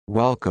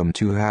Welcome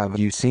to Have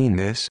You Seen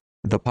This,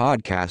 the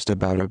podcast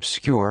about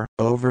obscure,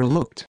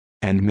 overlooked,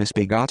 and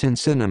misbegotten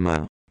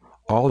cinema.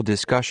 All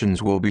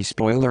discussions will be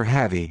spoiler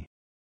heavy.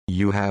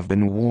 You have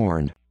been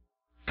warned.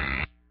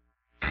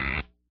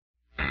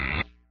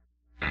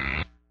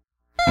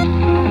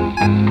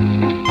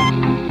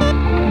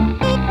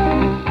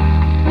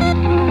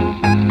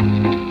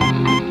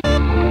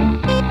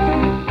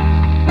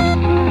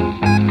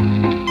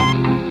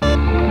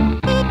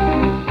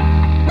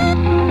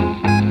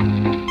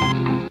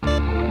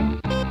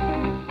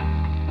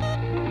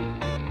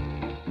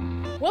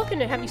 Welcome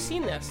to Have You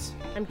Seen This?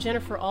 I'm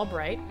Jennifer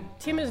Albright.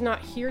 Tim is not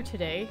here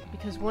today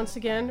because once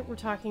again we're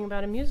talking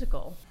about a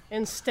musical.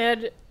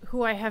 Instead,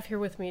 who I have here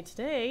with me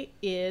today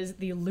is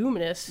the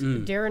luminous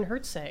Darren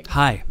Hertzeg.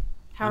 Hi.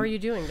 How are you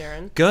doing,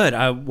 Darren? Good.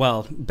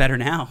 Well, better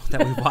now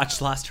that we've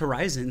watched Lost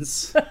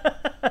Horizons.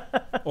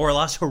 Or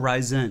Lost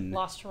Horizon.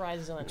 Lost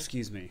Horizon.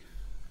 Excuse me.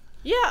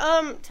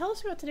 Yeah, tell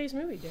us about today's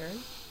movie,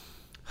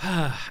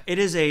 Darren. It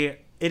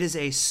is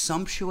a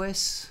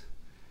sumptuous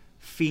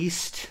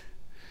feast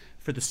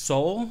for the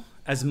soul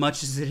as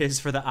much as it is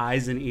for the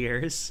eyes and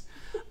ears.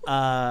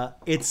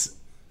 It's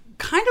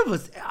kind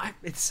of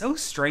it's so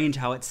strange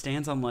how it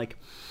stands on like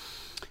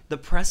the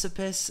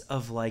precipice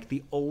of like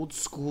the old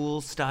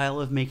school style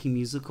of making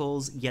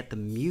musicals, yet the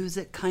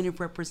music kind of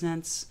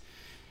represents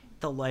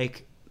the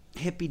like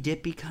hippy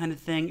dippy kind of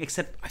thing,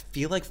 except I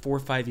feel like 4 or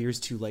 5 years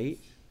too late.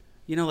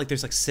 You know, like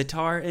there's like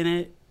sitar in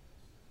it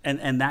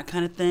and that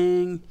kind of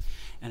thing.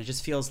 And it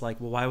just feels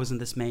like, well, why wasn't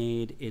this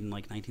made in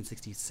like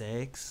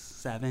 1966,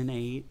 7,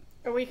 8?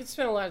 Or we could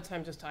spend a lot of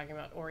time just talking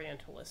about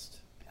Orientalist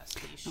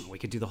pastiche. We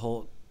could do the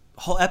whole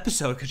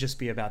episode could just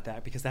be about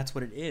that because that's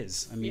what it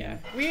is. I mean, Yeah,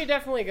 we could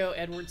definitely go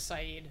Edward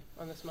Said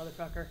on this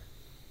motherfucker.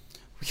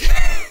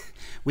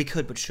 we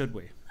could, but should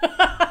we?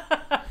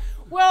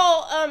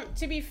 Well,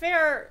 to be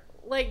fair,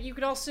 like you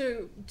could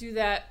also do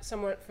that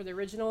somewhat for the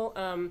original.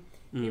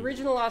 The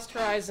original Lost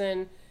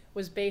Horizon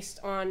was based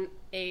on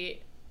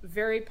a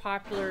very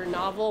popular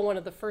novel, one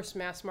of the first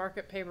mass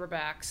market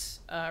paperbacks,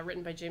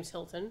 written by James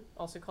Hilton,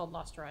 also called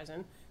Lost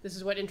Horizon. This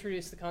is what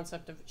introduced the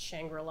concept of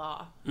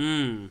Shangri-La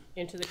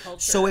into the culture.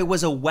 So it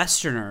was a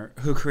Westerner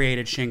who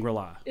created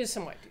Shangri-La. Is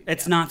somewhat.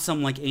 It's not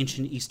some like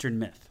ancient Eastern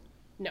myth.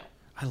 No.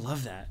 I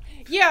love that.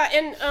 Yeah,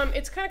 and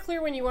it's kind of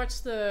clear when you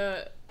watch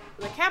the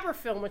Capra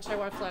film, which I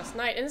watched last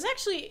night, and is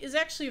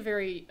actually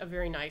a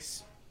very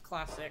nice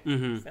classic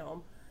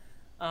film.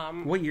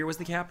 What year was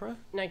the Capra?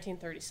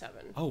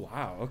 1937. Oh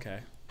wow, okay.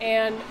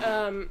 And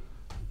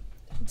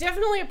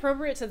definitely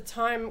appropriate to the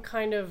time,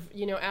 kind of,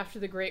 you know, after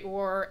the Great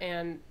War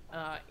and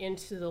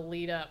into the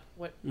lead up.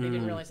 What they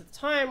didn't realize at the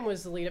time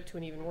was the lead up to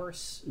an even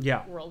worse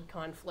world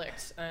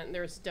conflict. And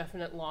there's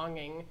definite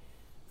longing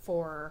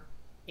for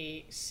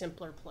a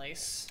simpler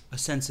place. A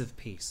sense of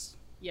peace.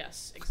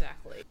 Yes,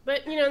 exactly.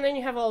 But, you know, and then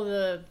you have all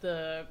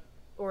the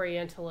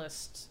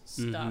Orientalist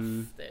stuff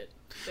that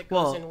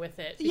goes in with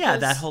it. Yeah,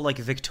 that whole like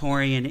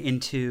Victorian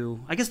into,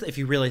 I guess if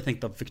you really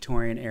think the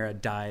Victorian era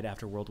died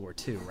after World War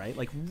II, right?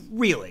 Like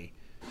really?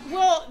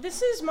 Well,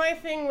 this is my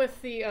thing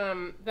with the,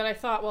 that I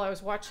thought while I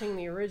was watching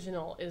the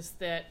original, is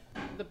that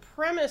the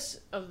premise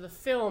of the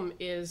film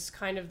is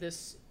kind of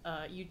this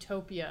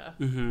utopia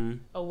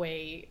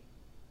away,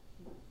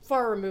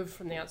 far removed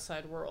from the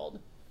outside world.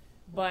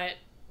 But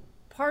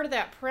part of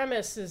that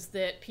premise is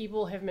that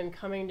people have been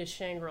coming to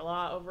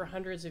Shangri-La over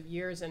hundreds of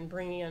years and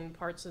bringing in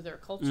parts of their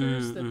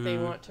cultures that they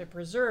want to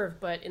preserve.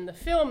 But in the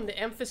film, the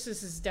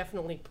emphasis is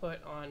definitely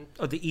put on...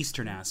 Oh, the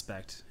Eastern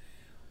aspect.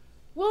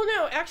 Well,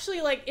 no,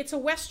 actually, like, it's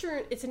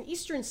an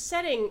Eastern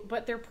setting,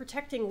 but they're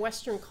protecting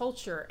Western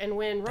culture. And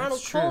when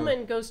Ronald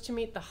Colman goes to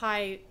meet the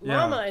High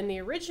Lama in the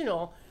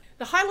original,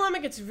 the High Lama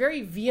gets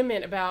very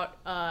vehement about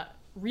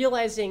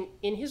realizing,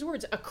 in his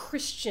words, a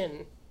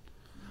Christian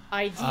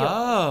ideal.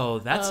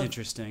 Oh, that's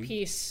interesting.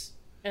 Peace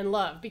and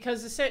love,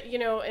 because you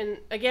know, and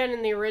again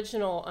in the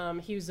original,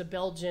 he was a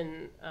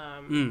Belgian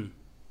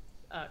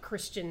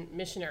Christian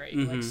missionary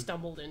who like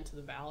stumbled into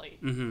the valley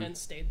and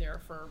stayed there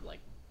for like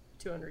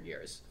 200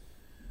 years.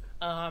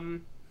 So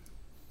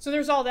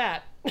there's all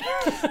that.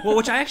 Well,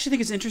 which I actually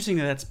think is interesting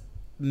that's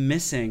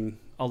missing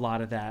a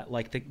lot of that,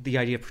 like the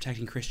idea of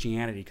protecting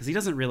Christianity, because he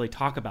doesn't really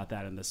talk about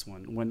that in this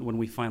one when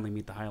we finally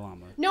meet the High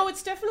Lama. No,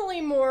 it's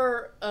definitely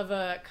more of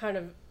a kind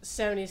of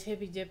 70s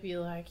hippy dippy,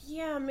 like,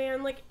 yeah,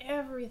 man, like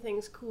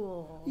everything's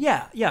cool.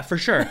 Yeah, for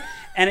sure.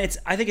 And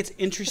I think it's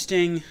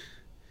interesting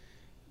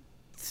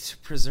to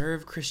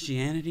preserve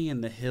Christianity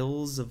in the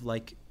hills of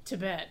like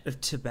Tibet.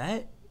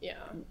 Yeah.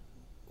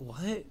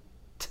 What?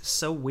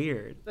 So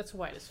weird. That's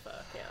white as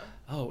fuck. Yeah.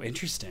 Oh,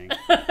 interesting.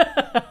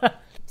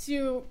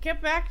 To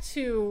get back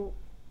to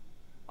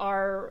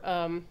our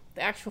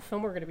the actual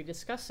film we're going to be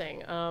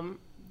discussing,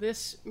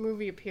 this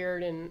movie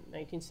appeared in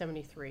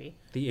 1973.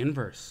 The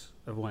inverse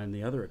of when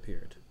the other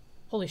appeared.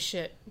 Holy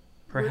shit.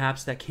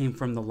 Perhaps that came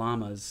from the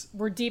llamas.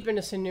 We're deep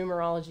into some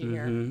numerology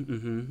here.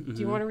 Do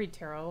you want to read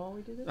tarot while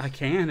we do this? I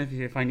can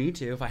if I need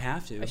to, if I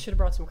have to. I should have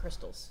brought some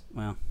crystals.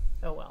 Well.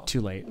 Oh well.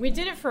 Too late. We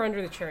did it for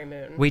Under the Cherry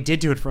Moon. We did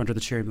do it for Under the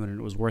Cherry Moon, and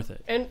it was worth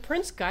it. And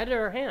Prince guided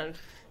our hand.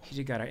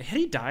 He got it. Had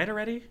he died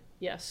already?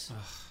 Yes.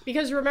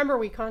 Because remember,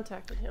 we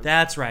contacted him.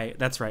 That's right.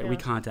 Yeah. We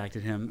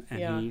contacted him, and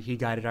Yeah. he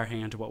guided our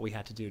hand to what we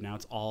had to do. Now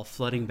it's all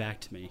flooding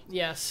back to me.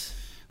 Yes.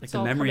 Like It's the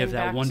all memory of coming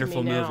that back to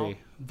wonderful me now. movie.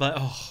 But,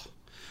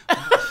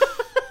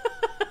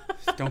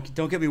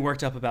 Don't get me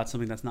worked up about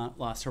something that's not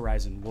Lost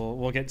Horizon.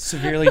 We'll get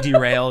severely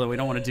derailed, and we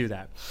don't want to do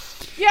that.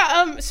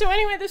 Yeah. So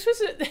anyway, this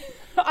was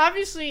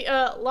obviously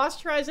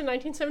Lost Horizon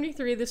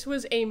 1973. This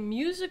was a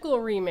musical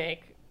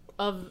remake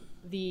of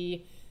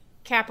the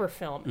Capra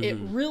film. It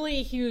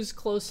really hews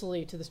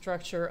closely to the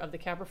structure of the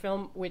Capra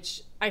film,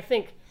 which I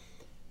think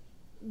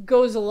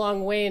goes a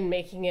long way in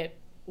making it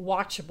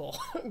watchable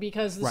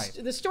because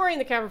the story in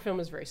the Capra film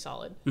is very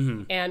solid,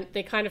 and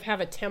they kind of have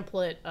a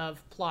template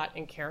of plot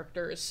and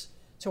characters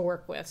to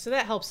work with, so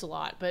that helps a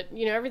lot. But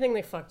everything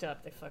they fucked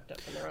up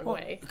in their own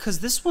way. Because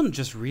this one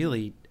just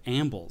really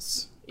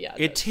ambles. Yeah,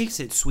 it takes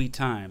its sweet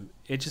time.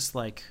 It just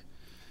like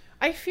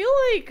I feel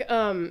like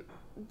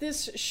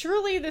this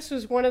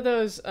was one of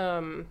those.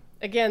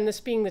 Again, this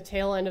being the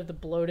tail end of the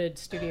bloated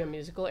studio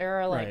musical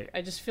era, Right.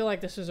 I just feel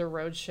like this was a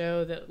road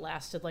show that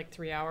lasted like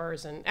 3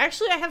 hours. And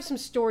actually, I have some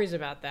stories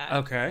about that.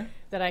 Okay.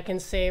 That I can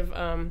save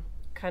kind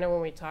of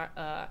when we talk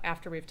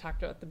after we've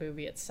talked about the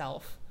movie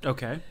itself.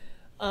 Okay.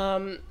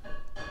 But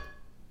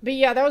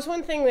yeah, that was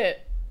one thing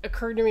that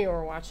occurred to me when we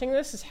were watching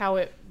this, is how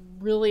it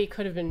really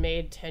could have been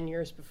made 10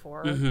 years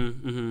before,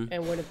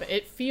 and would have been.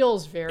 It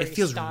feels very. It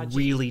feels stodgy.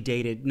 really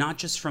dated, not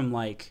just from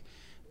like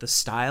the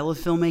style of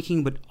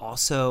filmmaking, but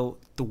also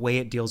the way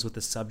it deals with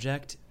the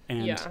subject.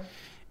 And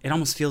it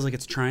almost feels like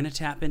it's trying to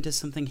tap into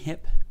something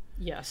hip,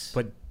 Yes.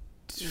 but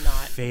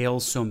Not.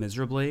 fails so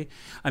miserably.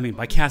 I mean,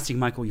 by casting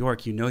Michael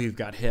York, you've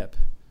got hip.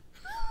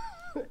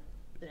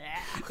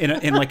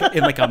 in like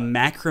a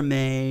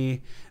macrame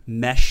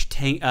mesh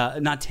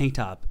not tank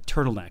top,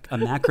 turtleneck, a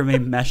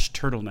macrame mesh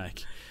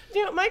turtleneck.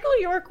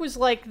 Michael York was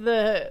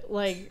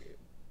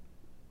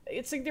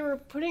it's like they were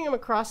putting him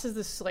across as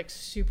this like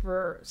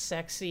super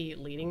sexy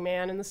leading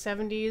man in the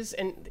 70s,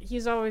 and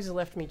he's always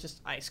left me just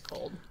ice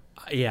cold.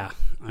 Yeah,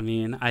 I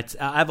mean,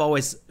 I've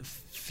always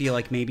feel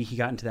like maybe he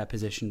got into that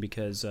position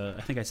because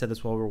I think I said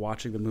this while we were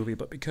watching the movie,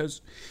 but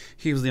because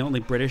he was the only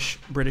British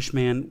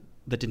man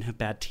that didn't have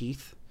bad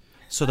teeth.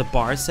 So the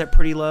bar is set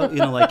pretty low,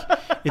 like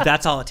if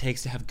that's all it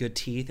takes to have good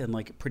teeth and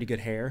like pretty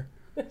good hair,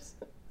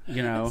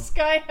 This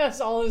guy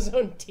has all his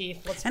own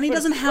teeth. Let's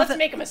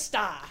make him a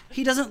star.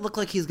 He doesn't look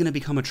like he's going to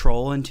become a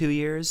troll in 2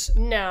 years.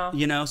 No.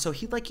 So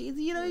he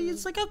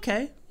it's like,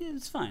 okay, yeah,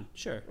 it's fine,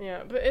 sure.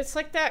 Yeah, but it's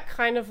like that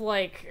kind of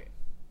like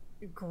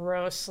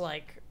gross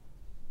like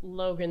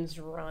Logan's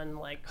Run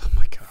like Oh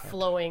my God.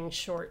 flowing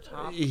short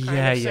top kind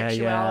Yeah, of yeah,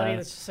 sexuality yeah.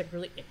 that's just like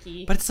really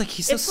icky. But it's like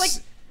he's so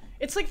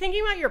It's like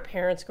thinking about your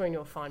parents going to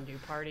a fondue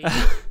party.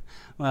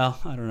 Well,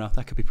 I don't know.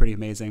 That could be pretty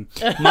amazing.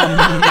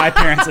 My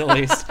parents, at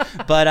least.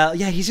 But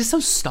yeah, he's just so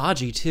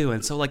stodgy too,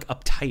 and so like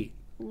uptight.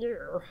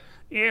 Yeah.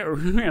 I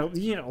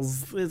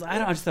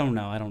just don't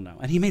know. I don't know.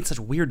 And he made such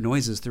weird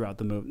noises throughout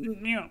the movie.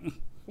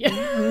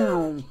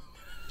 Yeah.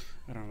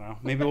 I don't know.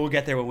 Maybe we'll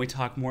get there when we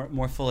talk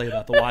more fully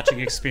about the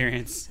watching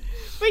experience.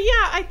 But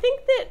yeah, I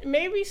think that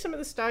maybe some of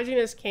the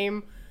stodginess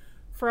came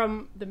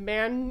from the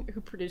man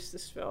who produced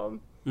this film.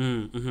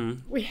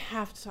 We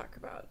have to talk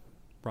about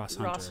Ross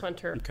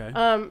Hunter.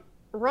 Okay.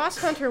 Ross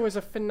Hunter was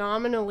a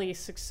phenomenally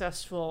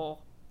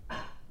successful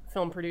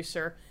film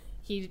producer.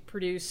 He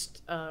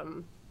produced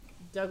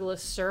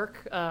Douglas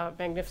Sirk,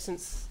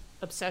 Magnificent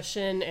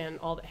Obsession, and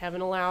All That Heaven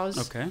Allows.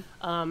 Okay.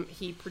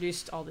 He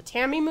produced all the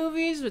Tammy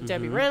movies with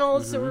Debbie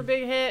Reynolds that were a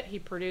big hit. He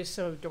produced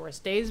some of Doris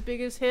Day's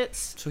biggest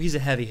hits. So he's a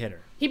heavy hitter.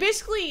 He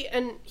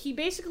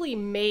basically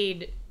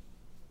made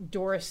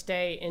Doris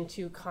Day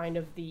into kind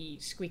of the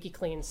squeaky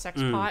clean sex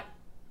pot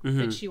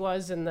that she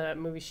was in the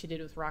movie she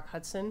did with Rock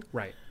Hudson.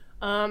 Right.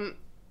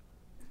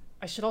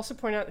 I should also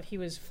point out that he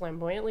was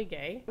flamboyantly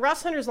gay.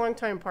 Ross Hunter's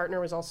longtime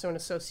partner was also an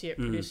associate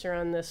producer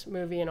on this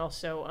movie and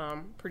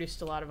also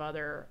produced a lot of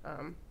other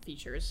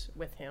features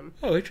with him.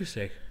 Oh,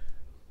 interesting.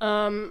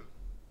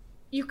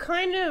 You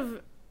kind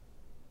of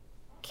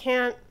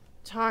can't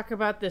talk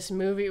about this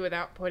movie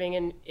without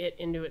putting it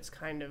into its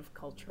kind of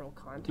cultural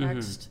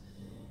context.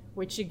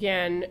 Which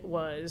again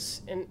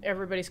was, and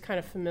everybody's kind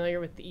of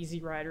familiar with the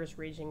Easy Riders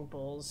Raging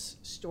Bulls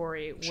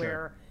story,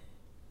 where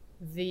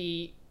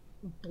the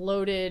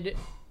bloated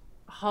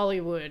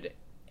Hollywood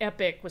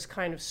epic was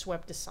kind of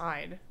swept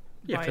aside.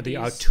 Yeah, for the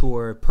these,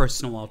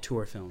 personal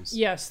auteur films.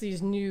 Yes,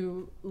 these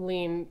new,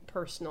 lean,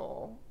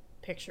 personal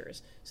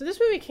pictures. So this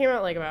movie came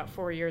out like about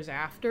 4 years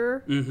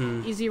after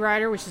Easy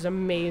Rider, which is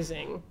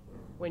amazing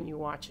when you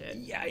watch it.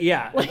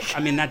 Yeah. I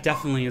mean, that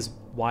definitely is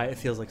why it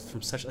feels like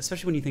from such,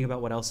 especially when you think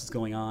about what else is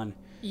going on.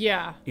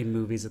 Yeah. In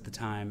movies at the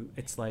time,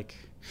 it's like,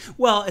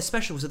 well,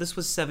 especially so this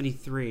was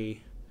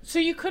 73. So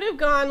you could have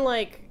gone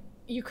like,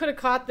 you could have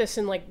caught this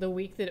in like the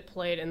week that it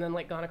played, and then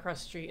like gone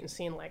across the street and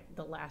seen like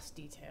The Last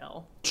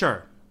Detail.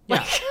 Sure.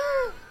 Yeah.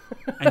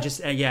 And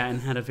just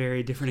and had a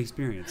very different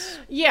experience.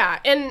 Yeah,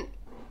 and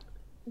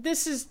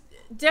this is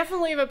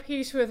definitely of a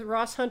piece with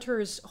Ross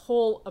Hunter's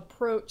whole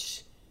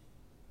approach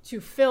to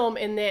film,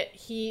 in that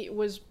he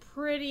was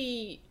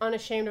pretty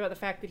unashamed about the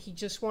fact that he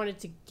just wanted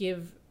to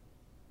give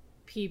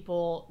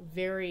people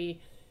very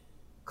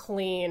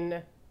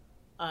clean,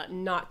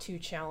 not too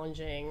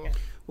challenging,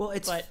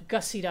 but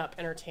gussied up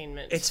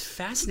entertainment. It's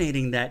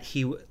fascinating that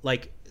he,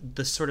 like,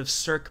 the sort of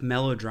Cirque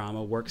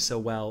melodrama works so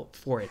well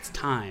for its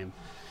time.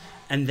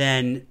 And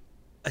then,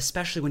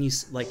 especially when you,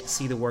 like,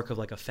 see the work of,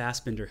 like, a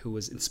Fassbinder who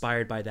was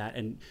inspired by that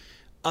and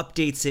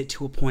updates it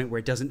to a point where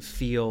it doesn't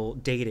feel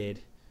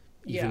dated,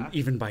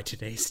 even by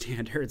today's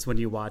standards when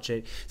you watch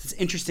it. So it's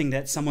interesting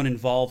that someone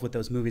involved with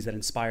those movies that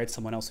inspired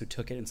someone else who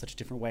took it in such a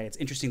different way. It's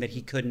interesting that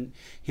he couldn't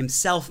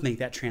himself make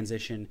that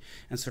transition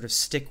and sort of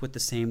stick with the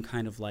same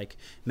kind of, like,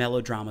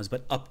 melodramas,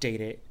 but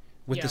update it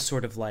with the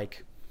sort of,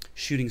 like,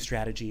 shooting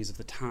strategies of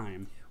the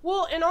time.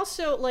 Well, and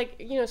also, like,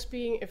 you know,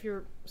 if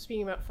you're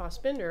speaking about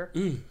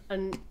Fassbinder,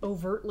 an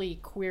overtly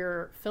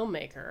queer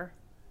filmmaker,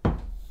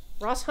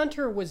 Ross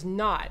Hunter was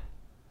not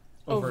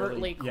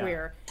overtly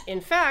queer. Yeah.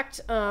 In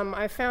fact,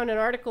 I found an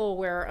article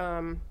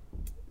where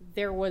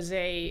there was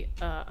a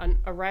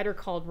writer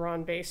called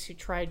Ron Bass who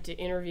tried to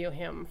interview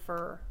him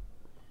for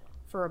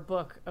a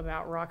book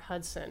about Rock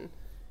Hudson,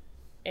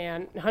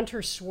 and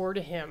Hunter swore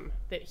to him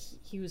that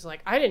he was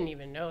like, I didn't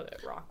even know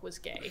that Rock was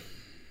gay.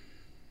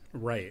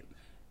 Right.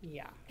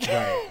 Yeah.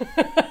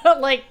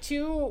 Right.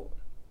 two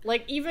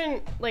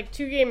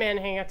gay men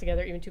hang out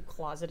together, even two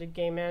closeted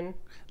gay men.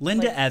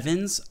 Linda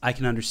Evans, I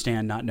can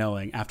understand not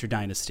knowing after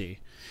Dynasty.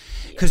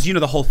 Because, you know,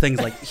 the whole thing's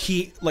like,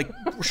 he, like,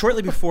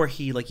 shortly before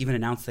he, like, even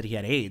announced that he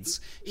had AIDS,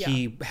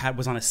 he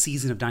was on a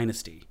season of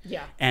Dynasty.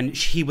 Yeah. And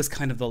he was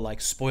kind of the, like,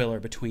 spoiler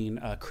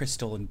between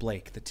Crystal and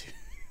Blake,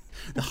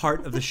 the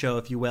heart of the show,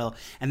 if you will.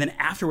 And then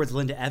afterwards,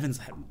 Linda Evans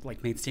had,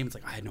 like, made statements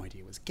like, I had no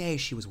idea it was gay.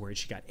 She was worried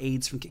she got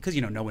AIDS from, because,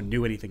 you know, no one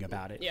knew anything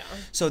about it. Yeah.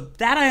 So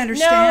that I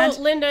understand.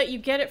 No, Linda, you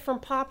get it from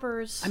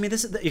poppers. I mean,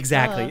 this is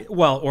exactly.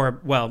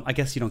 Well, I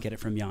guess you don't get it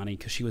from Yanni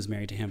because she was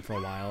married to him for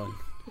a while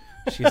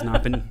and she has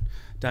not been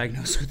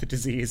diagnosed with the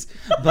disease.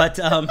 But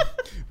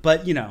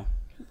you know,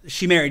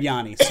 she married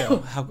Yanni,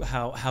 so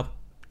how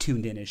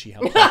tuned in is she?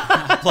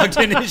 How plugged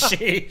in is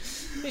she?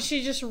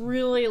 She just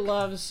really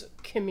loves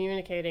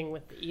communicating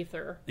with the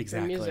ether.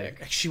 Exactly. The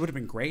music. She would have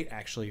been great,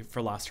 actually,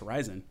 for Lost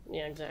Horizon.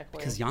 Yeah, exactly.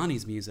 Because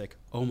Yanni's music,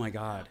 oh my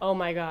God.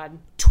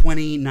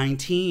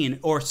 2019.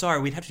 Or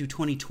sorry, we'd have to do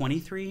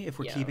 2023 if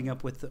we're keeping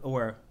up with,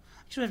 or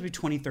actually, it'd have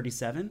to be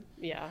 2037.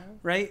 Yeah.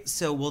 Right?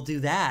 So we'll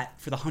do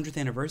that for the 100th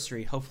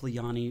anniversary. Hopefully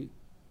Yanni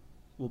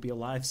will be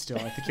alive still.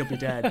 I think he'll be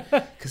dead.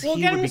 We'll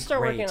get him to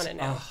start working on it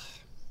now.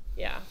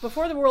 Yeah.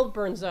 Before the world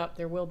burns up,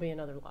 there will be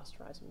another Lost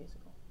Horizon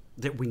musical.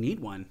 We need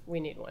one. We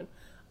need one.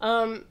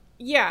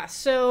 Yeah,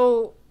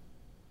 so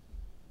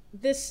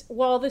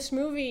while this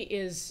movie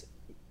is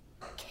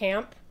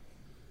camp,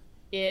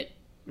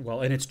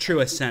 well, in its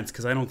truest sense,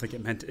 because I don't think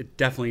it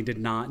definitely did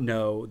not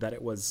know that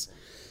it was.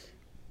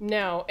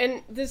 No,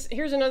 and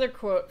here's another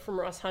quote from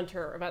Ross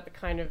Hunter about the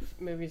kind of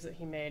movies that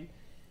he made.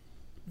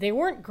 They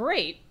weren't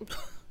great,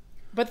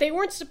 but they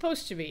weren't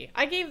supposed to be.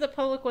 I gave the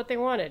public what they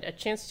wanted, a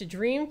chance to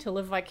dream, to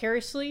live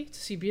vicariously, to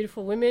see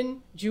beautiful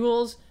women,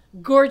 jewels,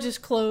 gorgeous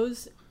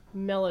clothes,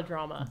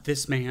 melodrama.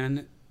 This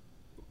man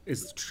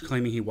is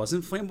claiming he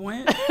wasn't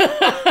flamboyant?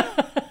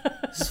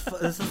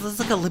 This is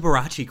like a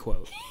Liberace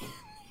quote.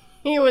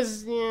 He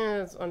was,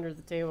 it's under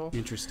the table.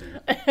 Interesting.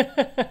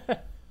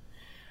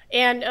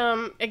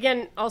 And,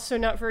 again, also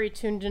not very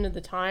tuned into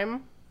the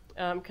time,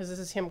 because this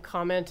is him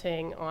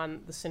commenting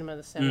on the cinema of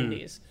the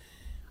 70s.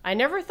 I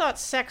never thought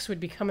sex would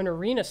become an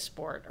arena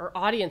sport or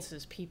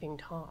audiences peeping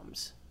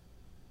toms.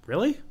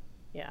 Really?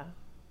 Yeah.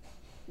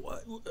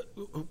 What?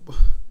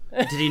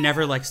 Did he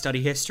never, like,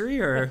 study history,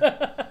 or?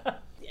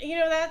 You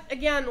know, that,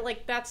 again,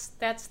 like,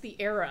 that's the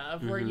era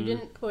of where you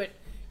didn't put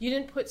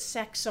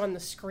sex on the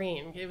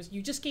screen.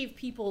 You just gave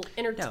people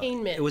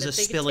entertainment. It was a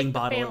spilling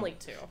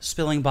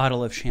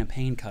bottle of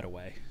champagne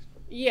cutaway.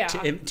 Yeah.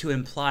 To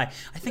imply,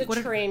 I think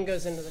the train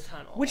goes into the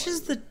tunnel. Which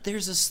is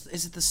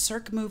is it the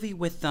Cirque movie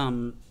with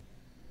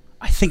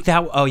I think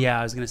that. Oh yeah,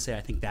 I was gonna say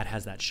I think that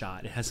has that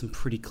shot. It has some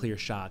pretty clear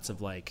shots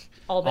of like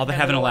all that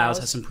Heaven Allows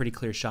has some pretty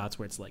clear shots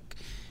where it's like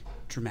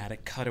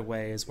dramatic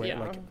cutaways where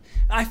like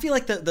I feel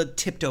like the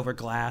tipped over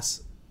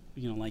glass,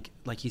 you know,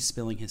 like he's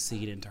spilling his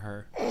seed into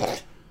her.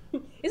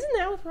 Isn't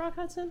that with Rock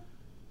Hudson?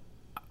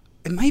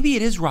 Maybe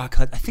it is Rock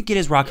Hudson. I think it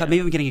is Rock Hudson.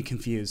 Maybe I'm getting it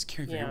confused.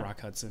 Cary Grant,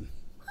 Rock Hudson.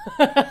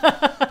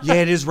 Yeah,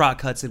 it is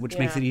Rock Hudson, which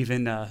makes it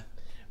even.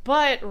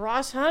 But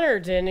Ross Hunter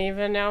didn't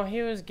even know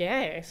he was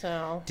gay.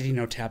 So did he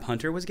know Tab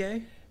Hunter was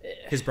gay?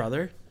 His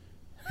brother,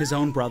 his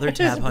own brother,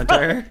 Tab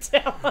Hunter.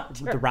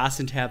 The Ross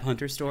and Tab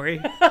Hunter story.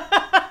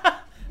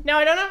 Now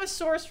I don't have a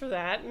source for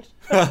that.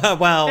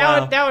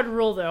 Wow, that would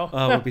rule though.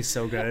 Oh, it would be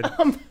so good.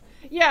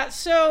 Yeah.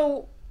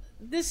 So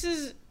this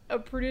is a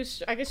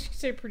producer. I guess you could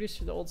say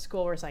producer of the old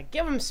school, where it's like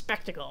give him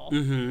spectacle.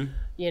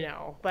 You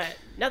know, but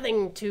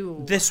nothing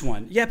too. This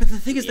one, yeah. But the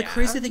thing is, the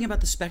crazy thing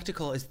about the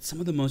spectacle is some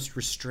of the most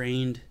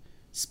restrained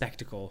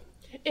spectacle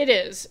it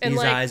is, and these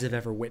like, eyes have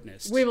ever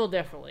witnessed. We will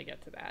definitely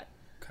get to that.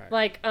 Okay.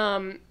 Like,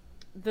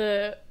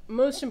 the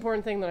most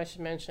important thing that I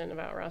should mention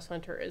about Ross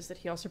Hunter is that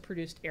he also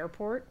produced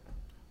Airport.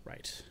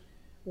 Right.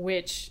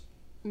 which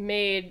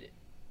made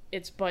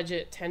its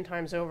budget 10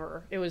 times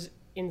over. It was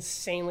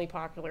insanely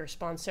popular,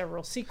 spawned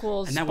several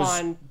sequels, And that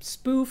spawned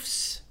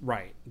spoofs.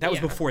 Right. That was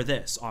Yeah. before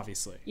this,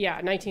 obviously. Yeah,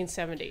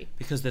 1970.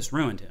 Because this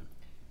ruined him.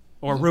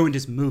 Or ruined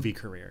his movie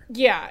career.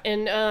 Yeah,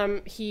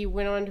 and he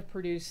went on to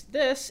produce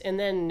this, and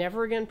then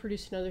never again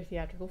produced another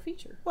theatrical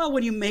feature. Well,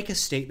 when you make a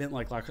statement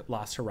like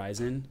Lost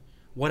Horizon,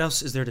 what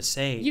else is there to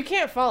say You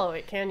can't follow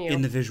it, can you?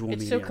 in the visual it's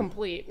medium? so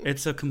complete.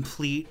 It's a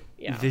complete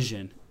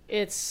vision.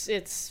 It's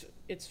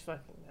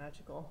fucking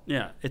magical.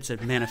 Yeah, it's a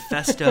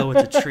manifesto,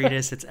 it's a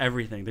treatise, it's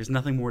everything. There's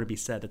nothing more to be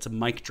said. It's a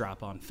mic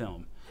drop on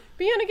film.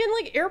 But yeah, and again,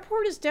 like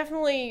Airport is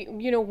definitely,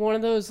 one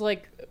of those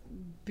like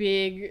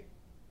big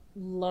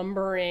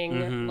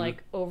lumbering,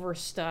 like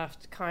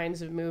overstuffed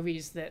kinds of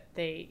movies that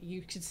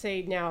you could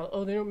say now,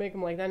 oh, they don't make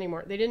them like that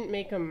anymore. They didn't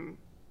make them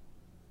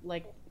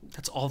like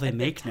That's all they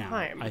make now,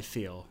 time. I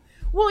feel.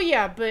 Well,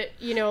 yeah, but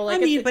like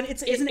I mean, but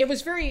isn't it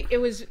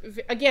was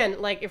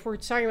again, like if we're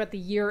talking about the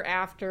year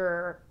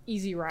after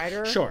Easy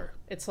Rider, Sure.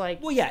 it's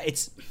like, Well, yeah,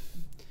 it's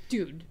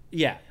dude.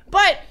 yeah.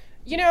 But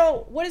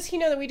what does he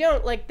know that we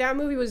don't? Like that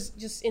movie was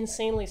just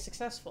insanely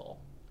successful.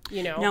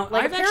 Now,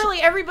 like I've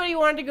apparently everybody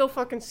wanted to go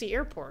fucking see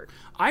Airport.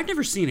 I've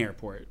never seen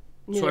Airport.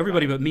 So Neither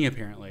everybody have I. but me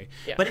apparently.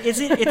 Yeah. But is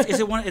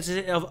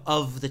it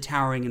of the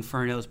Towering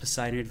Infernos,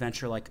 Poseidon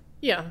Adventure, like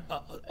Yeah,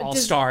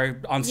 all-star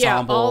ensemble?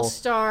 Yeah, all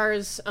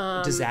stars,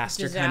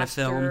 disaster kind of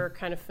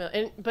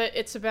film. But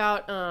it's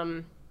about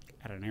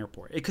At an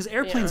airport, because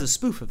Airplane's Yeah. a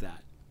spoof of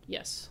that,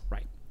 yes,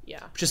 right?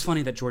 yeah, Which is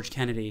funny that George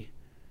Kennedy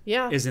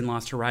yeah, is in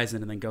Lost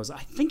Horizon and then goes. I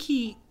think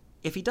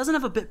if he doesn't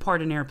have a bit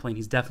part in Airplane,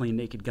 he's definitely in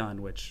Naked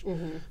Gun, which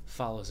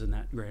follows in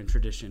that grand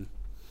tradition.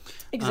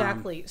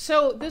 exactly.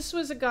 So this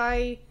was a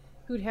guy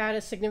who'd had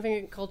a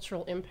significant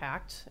cultural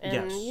impact, and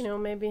Yes.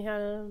 maybe had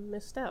a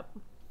misstep.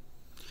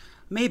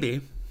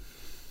 Maybe.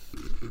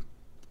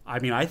 I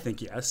mean, I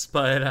think yes,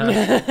 but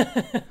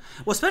well,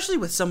 especially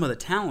with some of the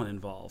talent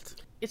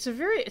involved. It's a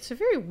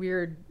very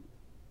weird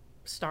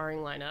starring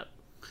lineup.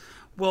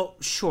 Well,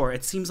 sure.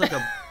 It seems like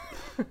a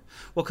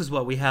well, because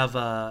we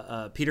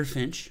have Peter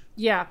Finch.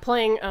 Yeah,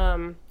 playing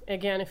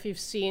again. If you've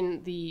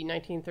seen the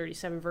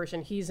 1937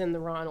 version, he's in the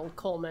Ronald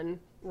Colman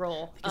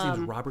role. His name's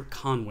Robert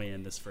Conway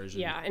in this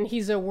version. Yeah, and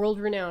he's a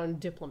world-renowned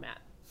diplomat.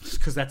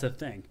 Because that's a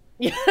thing.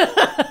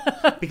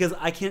 Because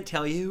I can't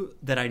tell you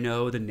that I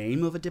know the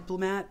name of a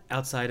diplomat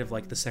outside of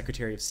like the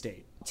Secretary of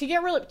State.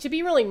 To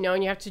be really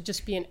known, you have to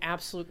just be an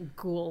absolute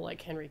ghoul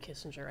like Henry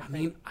Kissinger. I I think.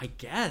 mean, I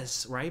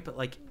guess, right? But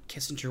like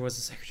Kissinger was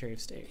the Secretary of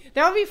State.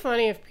 That would be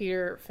funny if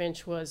Peter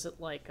Finch was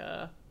like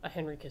a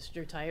Henry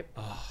Kissinger type.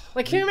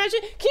 Like, can you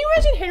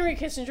imagine Henry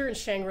Kissinger in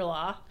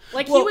Shangri-La?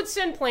 Like, he Well- would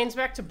send planes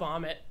back to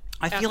bomb it.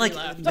 I after feel he like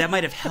left. that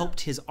might have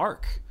helped his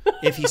arc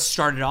if he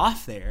started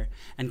off there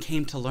and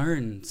came to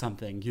learn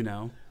something,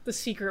 The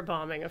secret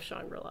bombing of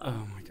Shangri-La.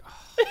 Oh my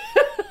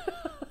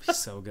god. He's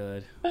so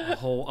good. A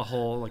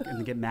whole like and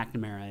to get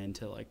McNamara in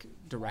to like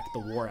direct the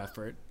war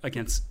effort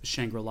against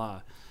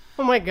Shangri-La.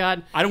 Oh my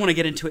god. I don't want to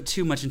get into it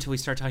too much until we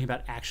start talking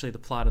about actually the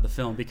plot of the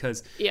film,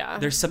 because Yeah.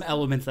 there's some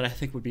elements that I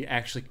think would be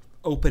actually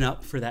open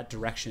up for that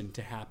direction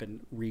to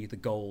happen, the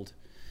gold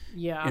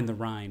Yeah. in the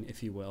Rhine,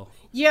 if you will.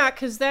 Yeah,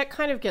 because that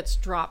kind of gets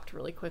dropped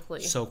really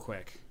quickly. So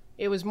quick.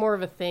 It was more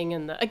of a thing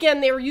in the...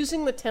 Again, they were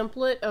using the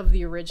template of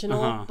the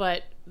original,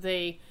 but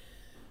they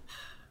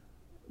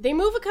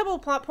move a couple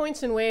of plot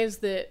points in ways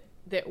that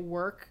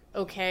work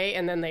okay,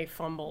 and then they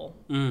fumble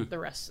the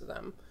rest of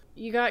them.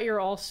 You got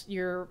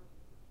your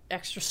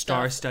extra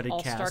Star-studded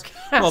all-star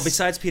cast. Well,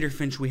 besides Peter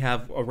Finch, we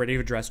have already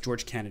addressed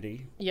George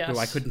Kennedy, Yes. who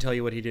I couldn't tell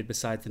you what he did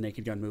besides the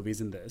Naked Gun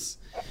movies and this.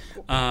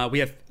 We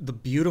have the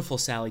beautiful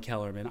Sally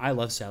Kellerman. I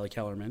love Sally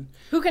Kellerman.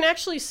 Who can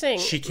actually sing.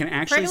 She can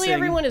actually Frankly, sing.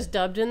 everyone is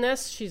dubbed in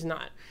this. She's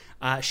not.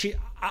 I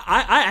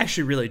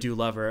actually really do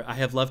love her. I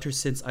have loved her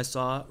since I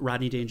saw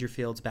Rodney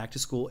Dangerfield's Back to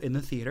School in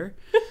the theater.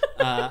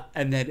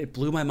 And then it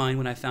blew my mind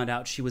when I found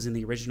out she was in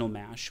the original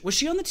MASH. Was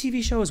she on the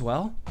TV show as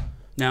well?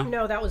 No?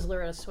 No, that was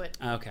Loretta Swit.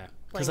 Okay.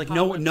 Because Playing like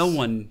no Apocalypse.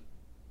 one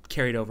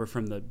carried over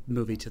from the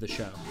movie to the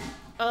show.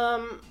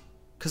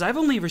 Because I've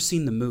only ever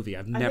seen the movie.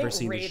 I've never I think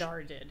seen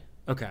Radar did.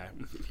 Okay.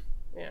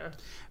 Yeah.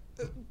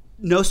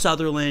 No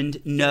Sutherland,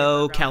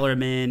 no Radar.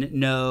 Kellerman,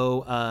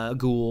 no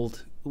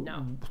Gould.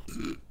 No.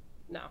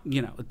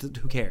 No.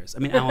 Who cares? I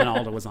mean, Alan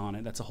Alda was on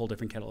it. That's a whole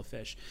different kettle of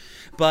fish.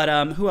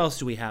 But who else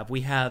do we have?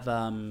 We have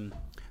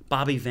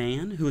Bobby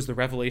Van, who is the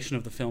revelation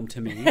of the film to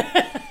me.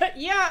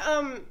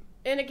 Yeah,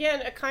 and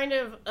again, a kind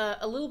of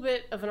a little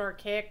bit of an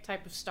archaic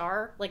type of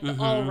star, like the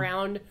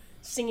all-around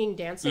singing,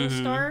 dancing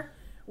star,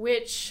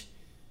 which,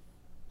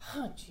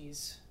 oh,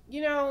 jeez,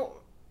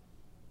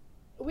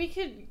 we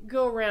could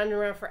go around and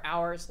around for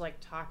hours, like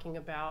talking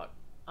about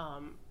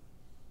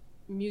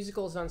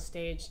musicals on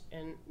stage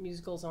and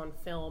musicals on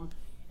film,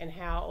 and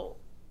how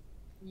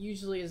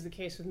usually is the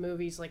case with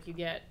movies, like you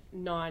get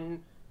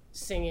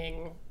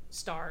non-singing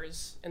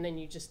stars and then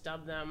you just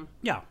dub them.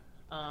 Yeah.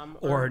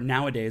 Or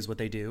nowadays, what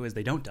they do is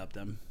they don't dub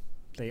them.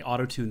 they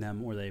auto-tune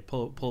them, or they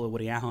pull a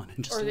Woody Allen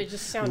and just, or they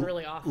just sound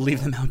really awful.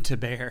 Leave them out to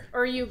bear.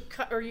 Or you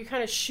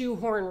kind of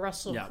shoehorn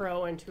Russell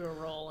Crowe into a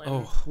role.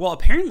 And... well,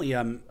 apparently,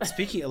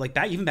 speaking like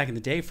that, even back in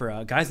the day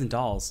for Guys and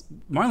Dolls,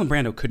 Marlon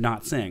Brando could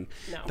not sing,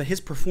 but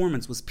his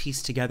performance was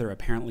pieced together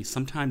apparently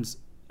sometimes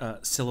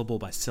syllable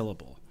by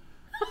syllable.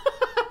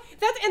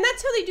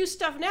 That's how they do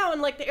stuff now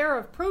in like the era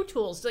of Pro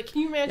Tools. Like,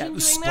 can you imagine doing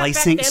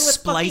splicing, that back then with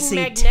splicing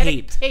fucking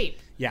magnetic tape?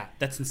 Yeah,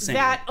 that's insane.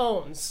 That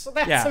owns.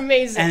 That's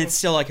amazing. And it's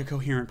still like a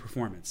coherent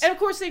performance. And of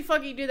course they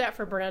fucking do that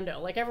for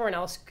Brando. Like, everyone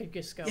else could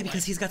just go. Yeah,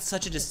 because he's got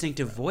such a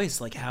distinctive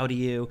voice. Like, how do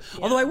you...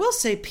 Yeah. Although I will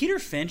say Peter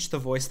Finch, the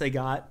voice they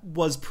got,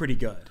 was pretty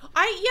good.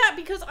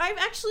 Because I've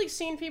actually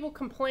seen people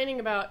complaining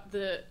about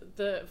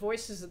the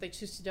voices that they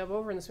choose to dub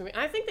over in this movie.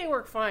 And I think they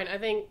work fine. I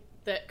think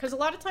that... Because a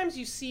lot of times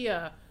you see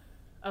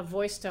a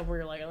voice dub where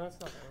you're like, oh, that's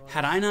not their voice.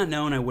 Had I not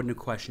known, I wouldn't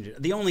have questioned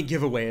it. The only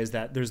giveaway is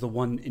that there's the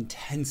one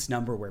intense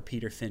number where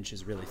Peter Finch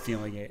is really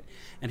feeling it,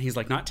 and he's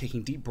like not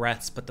taking deep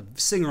breaths, but the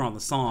singer on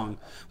the song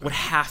would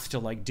have to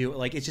like do it.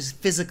 Like, it's just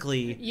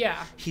physically. Yeah.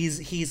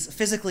 He's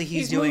physically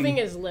he's doing moving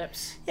his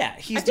lips. Yeah.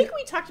 I think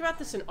we talked about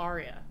this in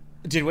Aria.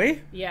 Did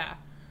we? Yeah.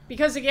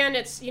 Because again,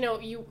 it's,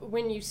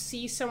 when you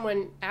see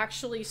someone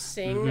actually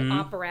sing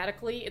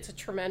operatically, it's a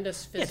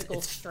tremendous physical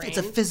strain. It's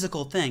a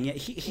physical thing. Yeah,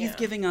 he's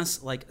giving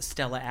us like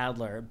Stella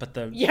Adler, but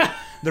the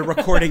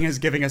recording is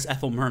giving us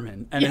Ethel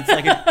Merman, and it's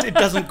like it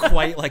doesn't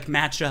quite like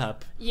match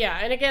up. Yeah,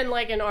 and again,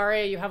 like in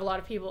Aria, you have a lot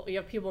of people. You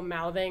have people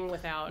mouthing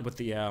with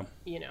the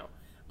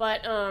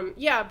But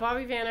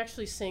Bobby Van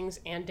actually sings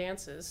and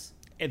dances.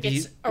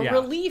 It's a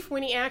relief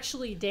when he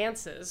actually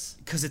dances,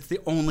 because it's the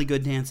only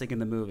good dancing in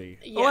the movie.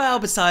 Yeah. Well,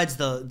 besides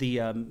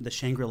the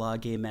Shangri-La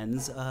Gay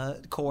Men's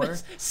core,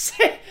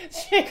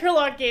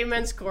 Shangri-La Gay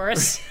Men's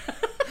chorus.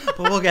 But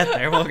we'll get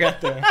there.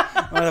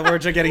 We're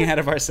just getting ahead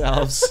of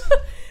ourselves.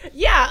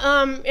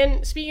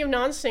 And speaking of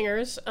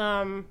non-singers,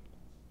 one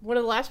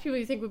of the last people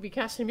you think would be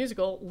cast in a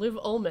musical, Liv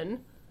Ullmann.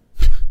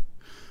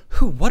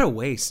 What a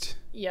waste.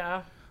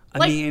 Yeah,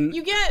 I mean,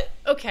 you get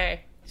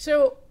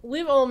so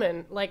Liv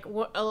Ullmann, like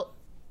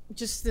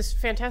just this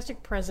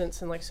fantastic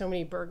presence in like so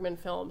many Bergman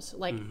films,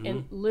 like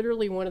and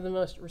literally one of the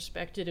most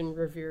respected and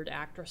revered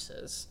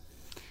actresses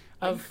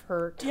of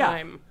her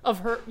time, of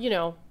her,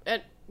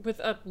 with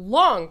a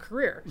long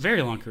career.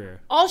 Very long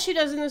career. All she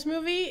does in this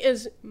movie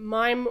is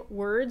mime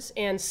words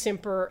and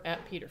simper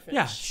at Peter Finch.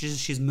 Yeah,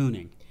 she's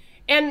mooning.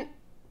 And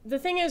the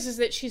thing is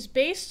that she's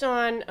based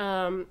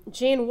on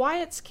Jane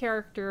Wyatt's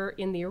character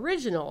in the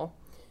original,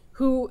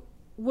 who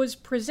was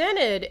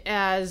presented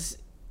as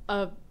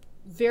a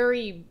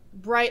very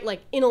bright,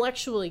 like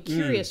intellectually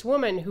curious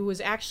woman who was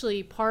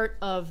actually part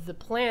of the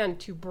plan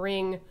to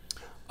bring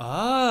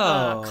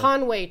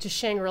Conway to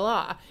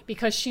Shangri-La,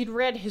 because she'd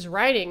read his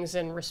writings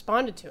and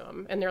responded to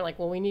him, and they're like,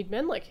 well, we need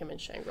men like him in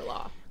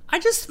Shangri-La. I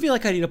just feel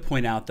like I need to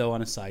point out, though,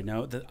 on a side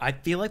note, that I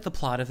feel like the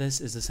plot of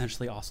this is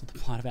essentially also the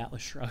plot of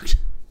Atlas Shrugged.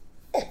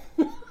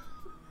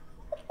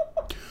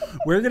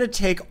 We're going to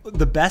take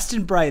the best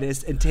and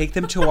brightest and take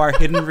them to our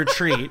hidden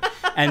retreat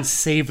and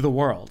save the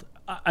world.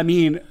 I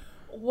mean...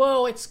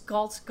 Whoa, it's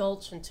Galt's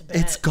Gulch in Tibet.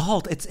 It's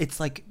Galt. It's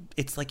like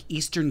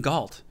Eastern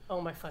Galt.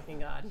 Oh my fucking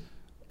God.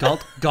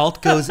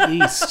 Galt goes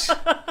east.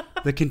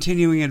 The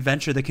continuing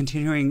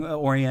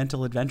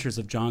Oriental adventures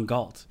of John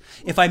Galt.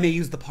 If I may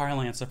use the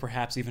parlance of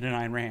perhaps even an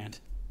Ayn Rand.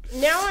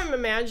 Now I'm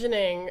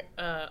imagining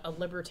a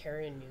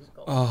libertarian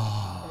musical.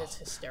 Oh. And it's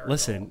hysterical.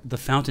 Listen, The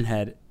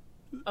Fountainhead...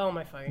 Oh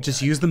my fucking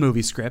Just God. use the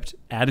movie script,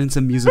 add in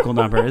some musical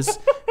numbers,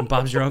 and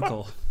Bob's your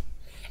uncle.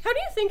 How do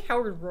you think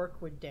Howard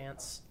Rourke would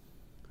dance?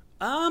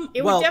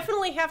 It would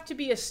definitely have to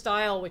be a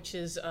style which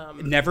is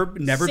never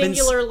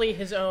singularly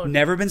his own.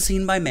 Never been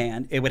seen by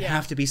man. It would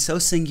have to be so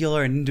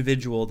singular and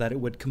individual that it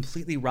would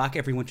completely rock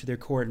everyone to their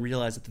core and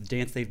realize that the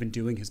dance they've been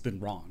doing has been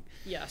wrong.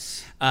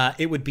 Yes.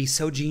 It would be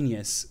so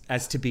genius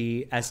as to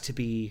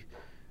be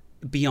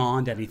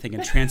beyond anything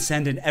and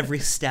transcendent. Every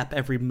step,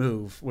 every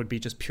move would be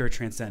just pure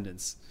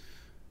transcendence.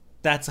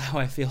 That's how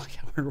I feel like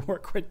Howard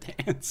Rourke would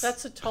dance.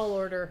 That's a tall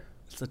order.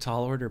 It's a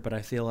tall order, but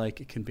I feel like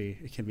it can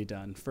be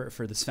done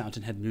for this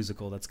Fountainhead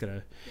musical. That's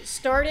gonna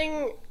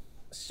starting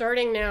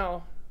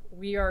now.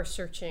 We are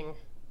searching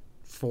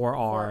for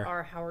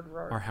our Howard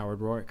Rourke. Our Howard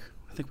Rourke.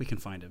 I think we can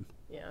find him.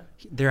 Yeah,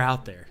 they're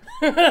out there,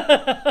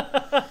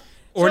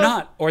 or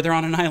not, or they're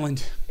on an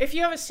island. If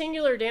you have a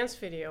singular dance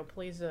video,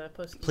 please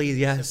post it. Please,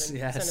 yes.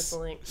 Send us a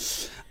link.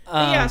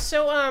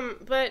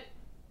 But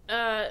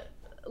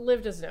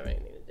Liv doesn't have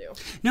anything to do.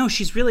 No,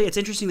 she's really. It's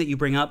interesting that you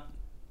bring up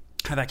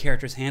how that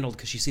character is handled,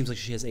 because she seems like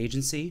she has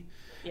agency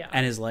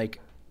and is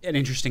like an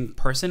interesting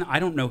person. I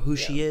don't know who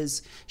she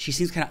is. She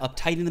seems kind of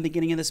uptight in the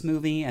beginning of this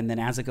movie, and then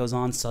as it goes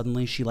on,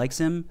 suddenly she likes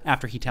him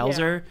after he tells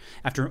her,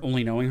 after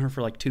only knowing her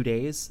for like 2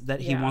 days,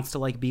 that he wants to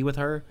like be with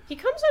her. He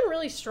comes on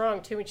really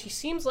strong too, and she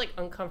seems like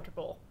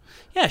uncomfortable.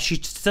 Yeah, she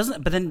just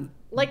doesn't, but then...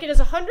 Like, it is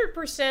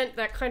 100%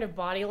 that kind of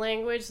body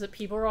language that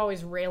people are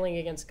always railing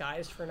against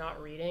guys for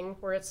not reading,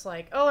 where it's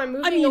like, oh, I'm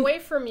moving away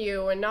from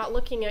you and not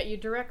looking at you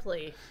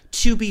directly.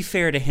 To be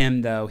fair to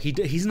him, though,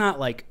 he's not,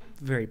 like,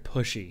 very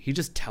pushy. He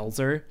just tells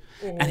her,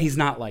 and he's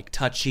not like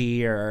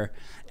touchy or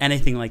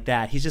anything like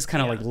that. He's just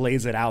kind of like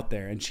lays it out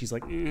there, and she's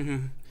like,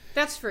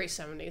 That's very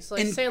 70s.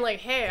 Like saying like,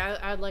 hey,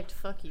 I'd like to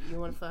fuck you. You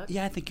want to fuck?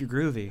 yeah, I think you're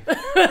groovy.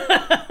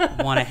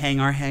 Want to hang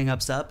our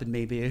hang-ups up and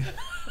maybe...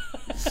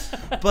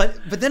 but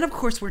then, of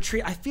course,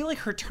 I feel like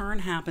her turn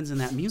happens in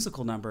that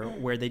musical number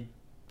where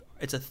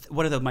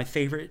one of my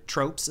favorite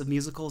tropes of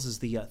musicals is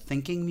the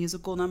thinking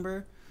musical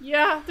number.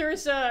 Yeah,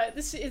 there's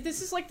this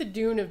is like the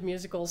Dune of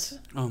musicals.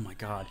 Oh my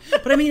god!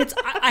 But I mean,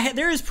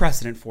 there is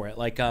precedent for it.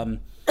 Like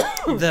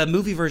the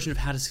movie version of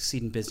How to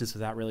Succeed in Business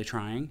Without Really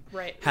Trying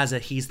has a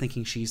he's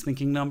thinking she's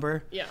thinking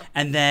number. Yeah,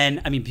 and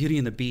then I mean, Beauty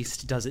and the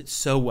Beast does it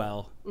so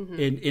well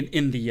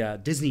in the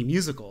Disney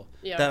musical,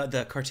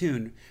 the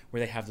cartoon where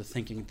they have the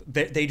thinking.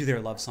 They do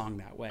their love song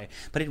that way,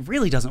 but it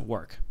really doesn't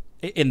work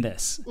in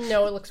this.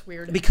 No, it looks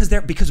weird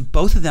because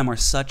both of them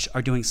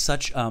are doing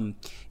such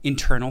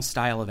internal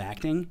style of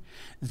acting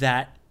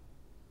that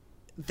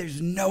there's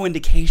no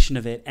indication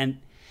of it, and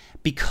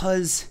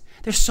because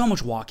there's so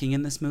much walking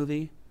in this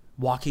movie,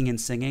 walking and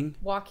singing,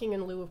 walking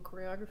in lieu of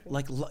choreography.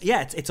 Like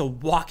it's a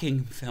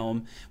walking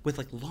film with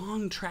like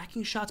long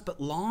tracking shots, but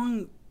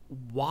long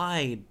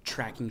wide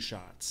tracking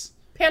shots.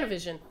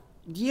 Panavision.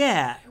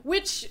 Yeah,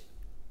 which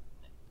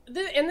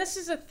and this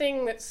is a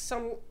thing that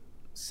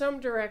some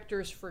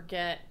directors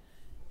forget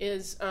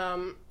is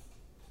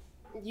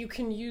you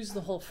can use the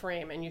whole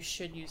frame, and you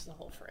should use the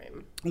whole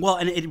frame. Well,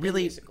 and it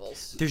really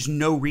there's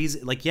no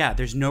reason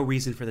there's no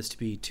reason for this to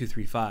be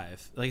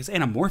 2-3-5. Like it's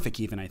anamorphic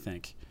even, I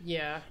think.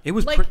 Yeah. It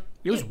was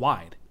it was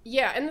wide.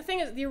 Yeah, and the thing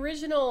is the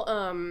original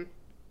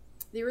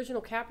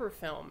Capra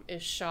film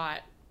is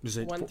shot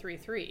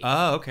 1-3-3.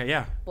 Oh, okay,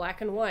 yeah. Black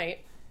and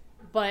white,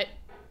 but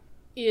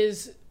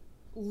is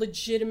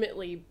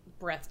legitimately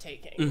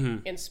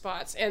breathtaking in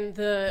spots, and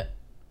the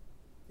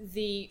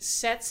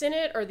sets in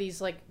it are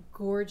these like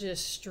gorgeous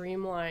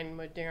streamlined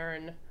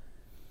modern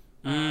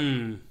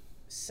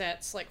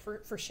sets, like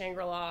for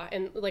Shangri-La,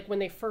 and like when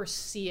they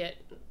first see it,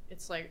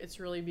 it's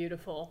really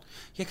beautiful.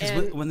 Yeah,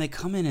 because when they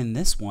come in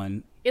this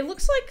one, it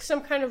looks like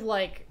some kind of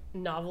like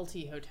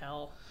novelty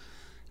hotel.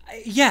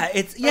 Yeah,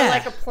 or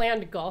like a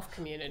planned golf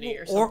community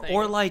or something,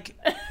 or like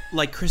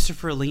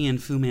Christopher Lee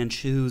and Fu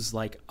Manchu's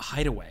like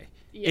Hideaway.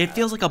 Yeah. It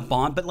feels like a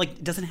Bond, but like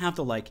it doesn't have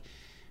the like.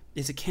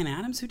 Is it Ken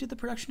Adams who did the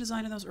production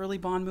design in those early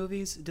Bond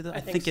movies?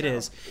 I think it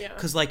is.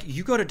 Because like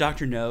you go to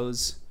Dr.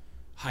 No's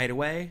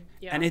Hideaway,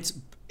 and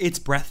it's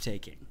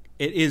breathtaking.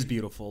 It is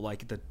beautiful,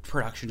 like the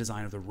production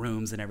design of the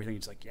rooms and everything.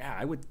 It's like, yeah,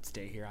 I would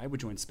stay here. I would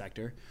join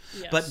Spectre.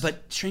 Yes.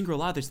 But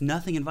Shangri-La, there's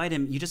nothing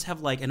inviting him. You just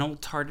have like an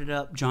old tarted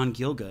up John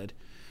Gielgud.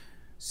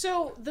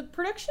 So the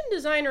production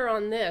designer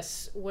on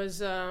this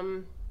was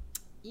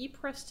E.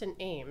 Preston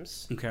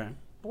Ames. Okay.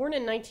 Born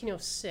in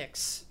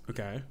 1906.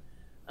 Okay.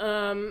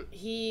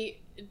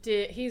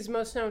 He's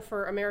most known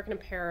for American in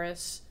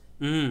Paris,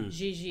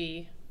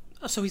 Gigi.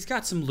 Oh, so he's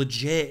got some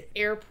legit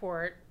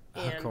Airport,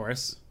 and of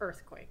course,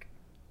 Earthquake.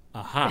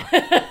 Aha.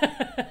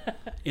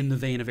 In the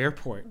vein of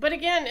Airport. But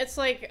again, it's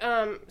like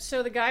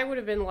so the guy would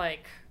have been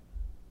like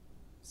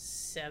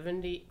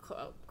 70,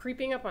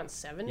 creeping up on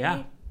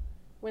 70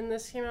 when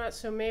this came out.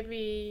 So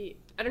maybe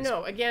I don't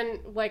know. Again,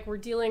 like we're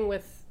dealing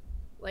with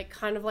like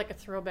kind of like a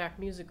throwback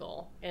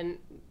musical, and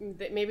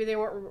maybe they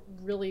weren't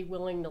really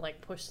willing to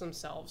like push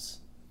themselves.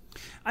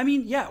 I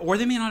mean, yeah, or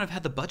they may not have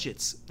had the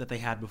budgets that they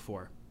had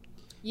before.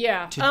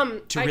 Yeah,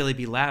 to really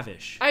be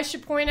lavish. I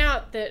should point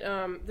out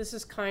that this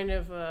kind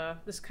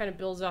of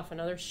builds off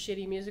another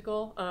shitty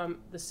musical.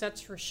 The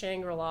sets for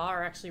Shangri-La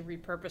are actually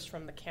repurposed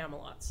from the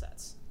Camelot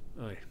sets.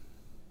 Oy.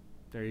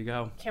 There you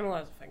go.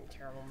 Camelot is a fucking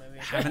terrible movie.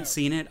 I haven't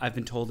seen it. I've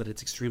been told that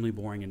it's extremely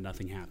boring and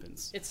nothing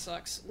happens. It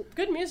sucks.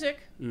 Good music.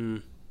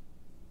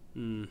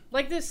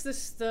 Like the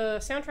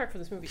soundtrack for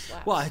this movie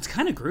slaps. Well, it's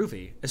kind of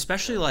groovy,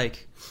 especially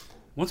like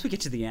once we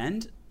get to the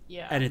end.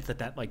 Yeah. And it's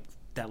that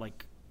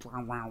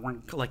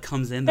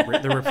comes in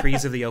the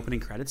reprise of the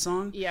opening credits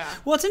song. Yeah.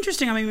 Well, it's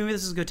interesting. I mean, maybe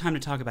this is a good time to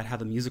talk about how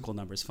the musical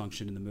numbers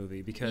function in the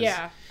movie because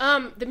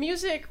the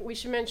music we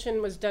should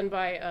mention was done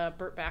by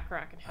Burt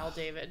Bacharach and Hal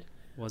David.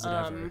 Was it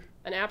ever?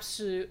 An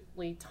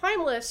absolutely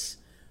timeless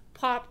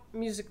pop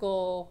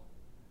musical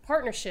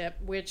partnership,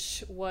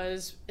 which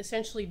was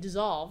essentially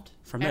dissolved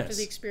after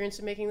the experience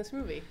of making this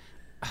movie.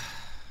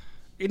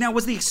 Now,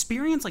 was the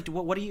experience like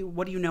what do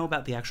you know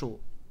about the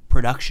actual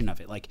production of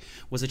it? Like,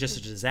 was it just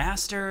a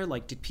disaster?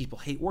 Like, did people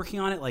hate working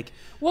on it? Like,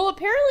 well,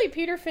 apparently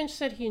Peter Finch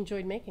said he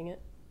enjoyed making it.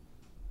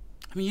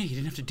 I mean, yeah, he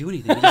didn't have to do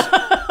anything.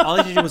 All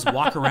he had to do was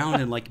walk around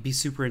and like be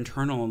super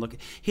internal and look.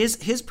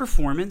 His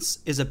performance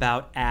is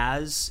about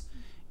as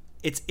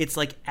it's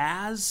like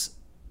as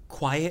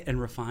quiet and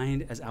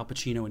refined as Al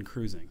Pacino in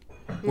Cruising.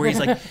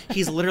 Where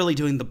he's literally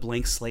doing the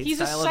blank slate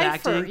style of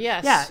acting.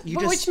 Yes.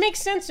 Yeah, which makes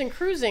sense in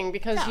Cruising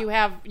because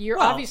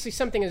obviously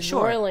something is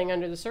roiling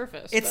under the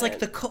surface. It's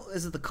like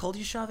is it the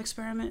Kuleshov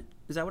experiment?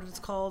 Is that what it's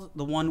called?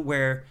 The one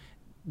where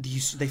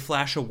they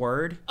flash a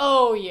word.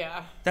 Oh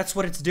yeah. That's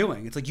what it's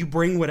doing. It's like you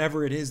bring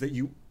whatever it is that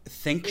you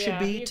think should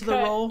be to the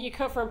role. You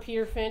cut from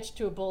Peter Finch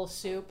to a bowl of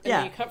soup, and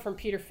then you cut from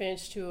Peter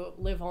Finch to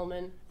Liv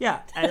Ullmann.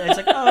 Yeah, and it's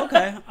like, oh,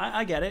 okay,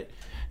 I get it.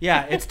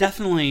 Yeah, it's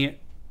definitely,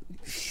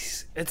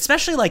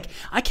 especially like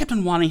I kept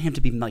on wanting him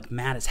to be like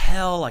mad as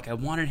hell. Like I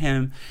wanted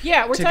him.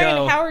 Yeah, we're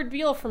talking Howard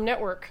Beale from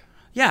Network.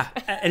 Yeah,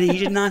 and he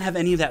did not have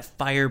any of that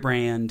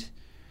firebrand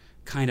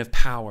kind of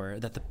power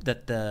that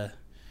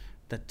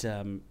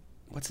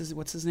what's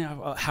his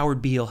name?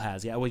 Howard Beale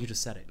has. Yeah, well, you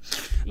just said it.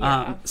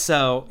 Yeah.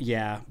 So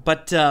yeah,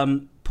 but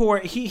poor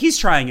he's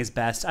trying his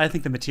best. I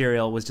think the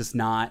material was just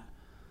not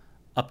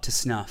up to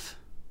snuff.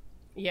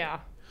 Yeah.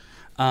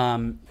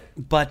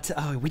 But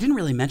we didn't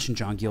really mention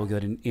John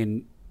Gielgud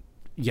in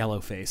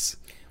Yellowface.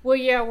 Well,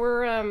 yeah,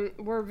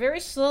 we're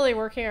very slowly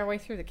working our way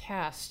through the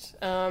cast.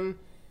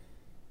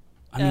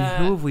 I mean,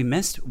 who have we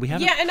missed? We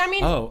haven't. Yeah, and I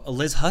mean,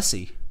 Liz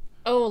Hussey.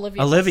 Oh,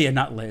 Olivia. Olivia,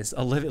 not Liz.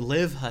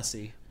 Liv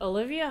Hussey.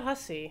 Olivia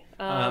Hussey.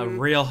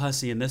 Real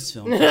Hussey in this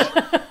film.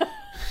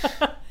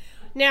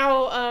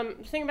 Now,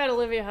 the thing about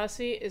Olivia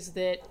Hussey is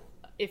that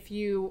if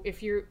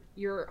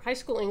your high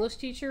school English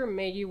teacher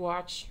made you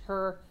watch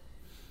her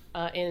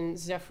in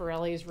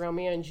Zeffirelli's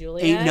Romeo and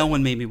Juliet, ain't no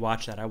one made me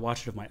watch that. I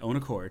watched it of my own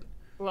accord.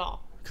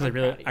 Well,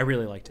 because I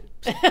really liked it.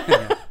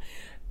 Yeah.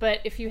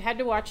 But if you had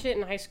to watch it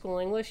in high school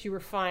English, you were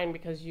fine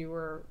because you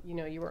were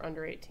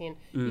under 18.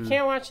 You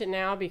can't watch it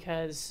now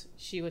because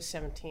she was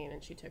 17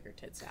 and she took her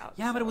tits out.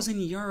 Yeah, but it was in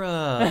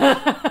Europe.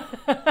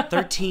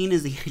 13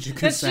 is the age of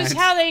consent. That's just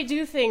how they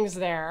do things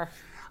there.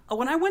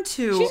 When I went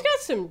to... She's got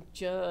some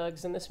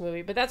jugs in this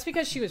movie, but that's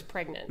because she was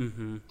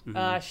pregnant.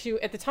 At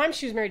the time,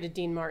 she was married to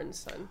Dean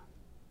Martin's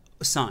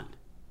son.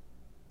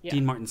 Yeah.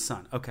 Dean Martin's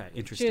son. Okay,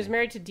 interesting. She was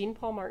married to Dean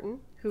Paul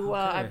Martin, who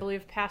I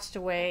believe passed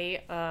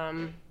away...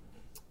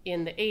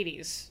 in the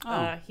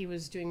 80s. He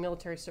was doing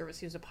military service.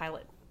 He was a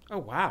pilot. Oh,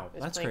 wow.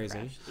 That's crazy.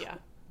 Crashed. Yeah.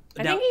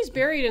 I think he's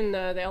buried in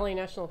the LA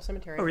National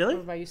Cemetery. Oh, really?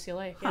 Over by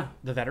UCLA. Huh. Yeah.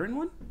 The veteran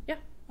one? Yeah.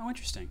 Oh,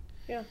 interesting.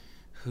 Yeah.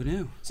 Who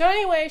knew? So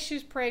anyway,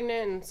 she's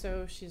pregnant, and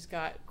so she's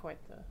got quite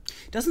the...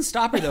 Doesn't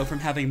stop her, though, from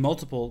having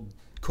multiple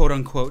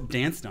quote-unquote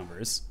dance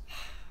numbers.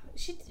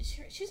 She's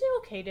an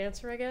okay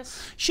dancer, I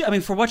guess.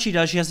 For what she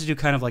does, she has to do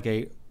kind of like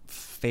a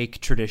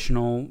fake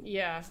traditional...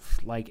 Yeah.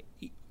 Like...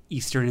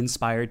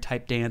 Eastern-inspired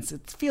type dance.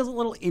 It feels a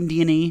little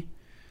Indian-y.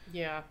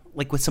 Yeah.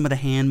 Like with some of the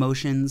hand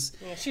motions.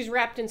 Yeah, she's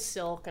wrapped in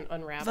silk and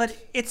unwrapped. But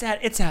it's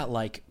at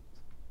like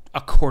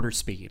a quarter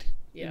speed.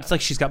 Yeah. It's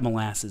like she's got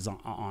molasses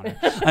on her.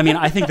 I mean,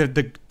 I think that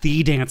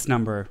the dance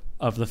number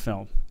of the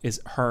film is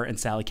her and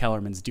Sally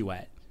Kellerman's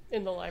duet.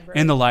 In the library.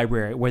 In the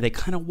library, where they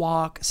kind of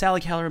walk.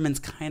 Sally Kellerman's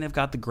kind of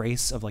got the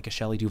grace of like a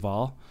Shelley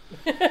Duvall.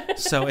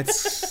 So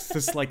it's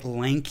this like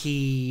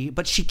lanky,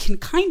 but she can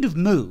kind of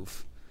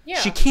move. Yeah.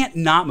 She can't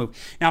not move.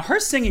 Now, her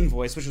singing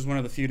voice, which was one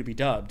of the few to be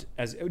dubbed,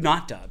 as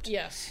not dubbed.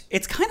 Yes.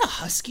 It's kind of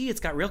husky. It's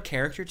got real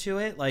character to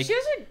it. Like she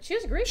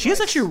has a great voice. She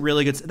has actually a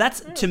really good... That's,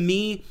 to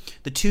me,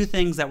 the two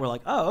things that were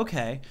like, oh,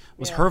 okay,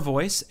 was her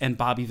voice and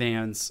Bobby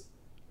Van's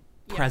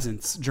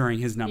presence during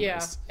his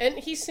numbers. Yeah, and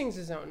he sings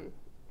his own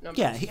numbers.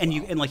 Yeah,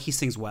 and like he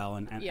sings well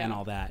and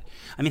all that.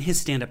 I mean, his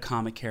stand-up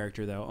comic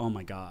character, though, oh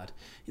my God.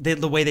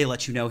 The way they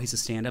let you know he's a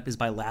stand-up is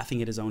by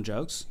laughing at his own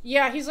jokes.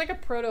 Yeah, he's like a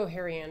proto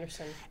Harry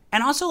Anderson.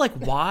 And also, like,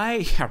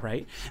 why? Yeah,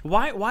 right.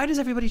 Why does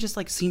everybody just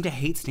like seem to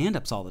hate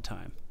stand-ups all the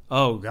time?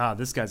 Oh God,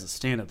 this guy's a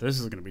stand-up. This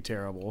is going to be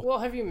terrible. Well,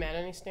 have you met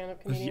any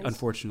stand-up comedians?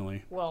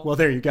 Unfortunately. Well,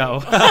 there you go.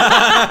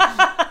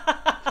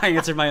 I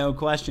answered my own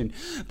question.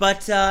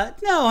 But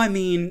no, I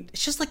mean,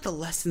 it's just like the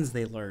lessons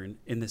they learn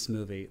in this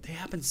movie. They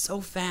happen so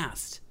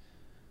fast.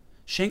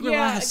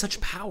 Shangri-La has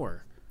such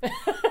power.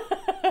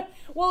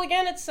 Well,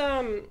 again, it's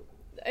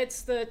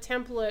the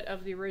template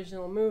of the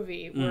original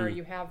movie where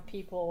you have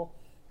people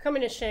come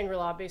into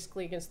Shangri-La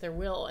basically against their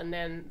will, and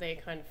then they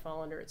kind of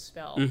fall under its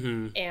spell.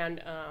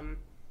 And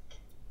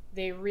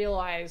they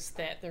realize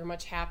that they're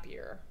much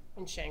happier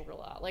in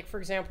Shangri-La. Like, for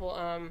example,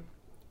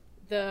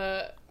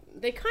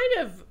 they kind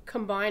of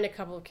combine a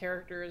couple of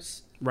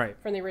characters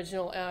from the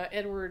original,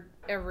 Edward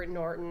Everett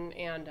Norton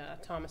and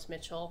Thomas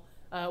Mitchell.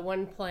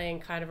 One playing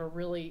kind of a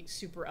really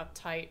super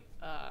uptight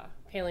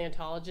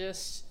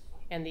paleontologist,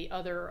 and the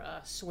other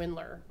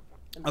swindler,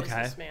 a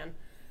businessman.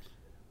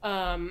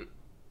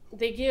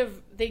 They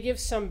give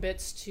some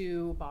bits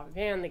to Bobby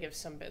Van, they give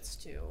some bits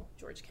to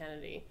George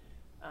Kennedy,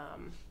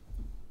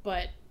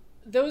 but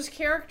those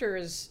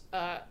characters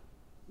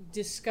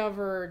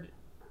discovered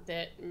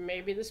that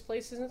maybe this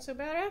place isn't so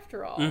bad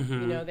after all.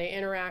 You know, they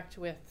interact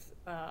with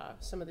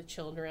some of the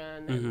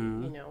children,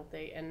 and you know,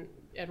 and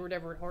Edward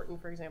Everett Horton,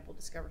 for example,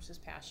 discovers his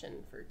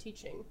passion for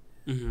teaching.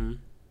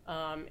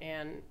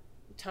 And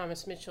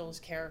Thomas Mitchell's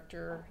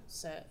character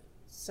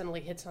suddenly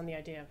hits on the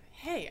idea of,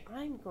 hey,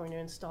 I'm going to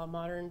install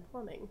modern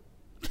plumbing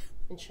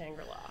in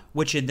Shangri-La.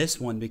 Which in this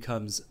one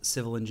becomes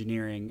civil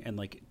engineering and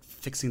like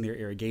fixing their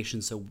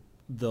irrigation, so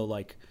they'll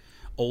like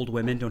old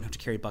women don't have to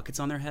carry buckets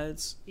on their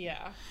heads.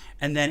 Yeah.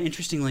 And then,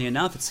 interestingly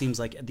enough, it seems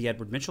like the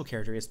Edward Mitchell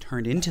character is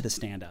turned into the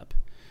stand-up,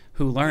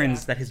 who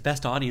learns that his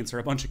best audience are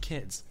a bunch of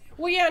kids.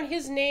 Well, yeah, and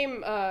his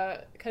name,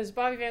 because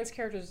Bobby Van's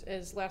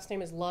his last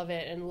name is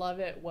Lovett, and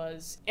Lovett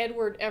was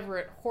Edward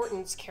Everett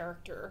Horton's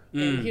character.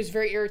 And he was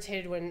very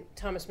irritated when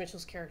Thomas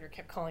Mitchell's character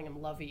kept calling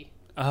him Lovey.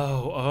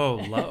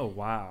 Oh,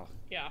 wow.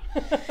 Yeah.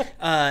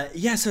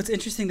 Yeah, so it's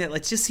interesting that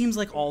it just seems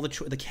like all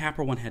the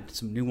Capra one had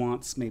some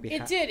nuance, maybe.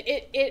 It did.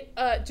 It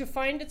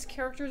defined its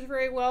characters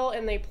very well,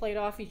 and they played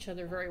off each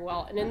other very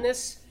well. And in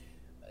this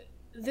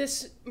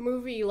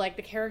movie, like,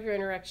 the character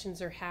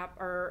interactions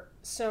are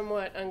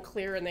somewhat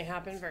unclear, and they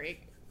happen very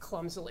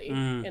clumsily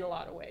in a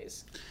lot of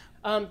ways.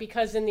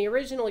 Because in the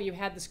original, you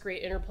had this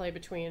great interplay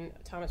between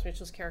Thomas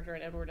Mitchell's character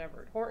and Edward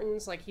Everett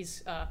Horton's. Like,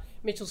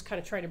 Mitchell's kind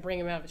of trying to bring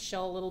him out of his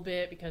shell a little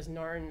bit because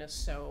Horton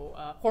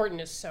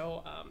is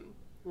so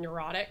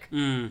neurotic,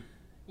 you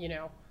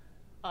know.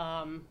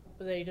 But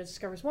then he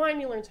discovers wine,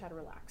 he learns how to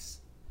relax,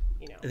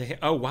 you know.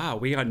 Oh, wow,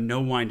 we got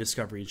no wine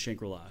discovery in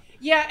Shangri-La.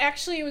 Yeah,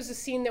 actually, it was a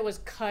scene that was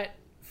cut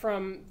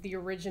from the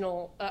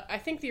original. I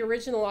think the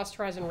original Lost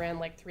Horizon ran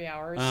like 3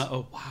 hours.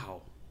 Oh,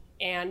 wow.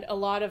 And a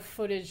lot of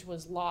footage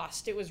was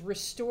lost. It was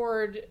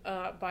restored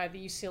by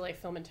the UCLA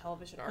Film and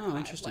Television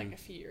Archive like a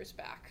few years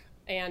back.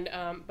 And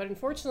but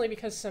unfortunately,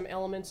 because some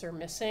elements are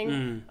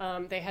missing,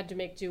 they had to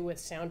make do with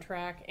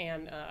soundtrack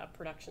and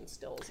production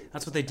stills.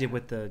 That's what they did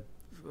with the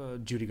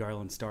Judy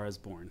Garland Star Is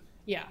Born.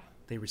 Yeah.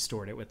 They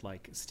restored it with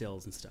like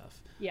stills and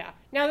stuff. Yeah.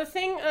 Now the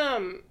thing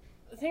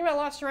about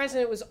Lost Horizon,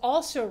 it was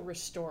also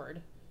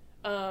restored,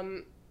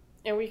 and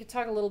we could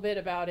talk a little bit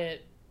about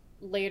it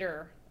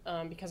later.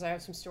 Because I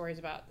have some stories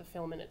about the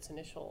film in its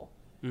initial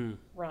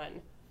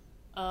run.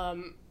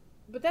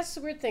 But that's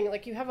the weird thing.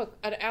 Like, you have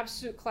an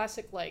absolute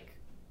classic like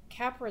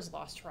Capra's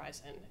Lost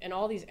Horizon, and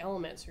all these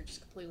elements are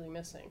just completely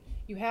missing.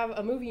 You have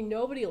a movie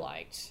nobody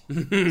liked,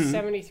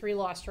 73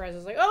 Lost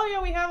Horizons. Like, oh yeah,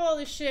 we have all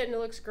this shit, and it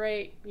looks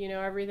great. You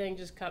know, everything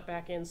just cut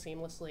back in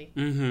seamlessly.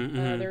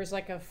 There's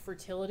like a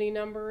fertility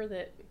number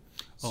that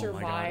survived. Oh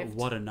my God,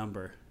 what a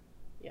number.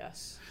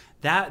 Yes.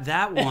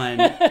 That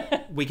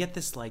one, we get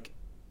this like...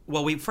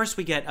 Well, we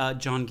get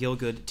John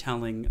Gielgud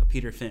telling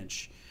Peter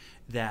Finch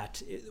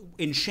that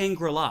in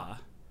Shangri-La,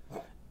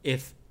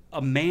 if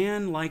a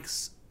man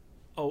likes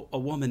a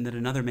woman that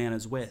another man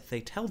is with, they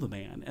tell the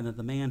man, and that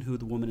the man who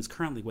the woman is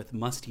currently with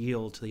must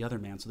yield to the other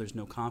man, so there's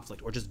no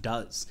conflict, or just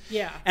does.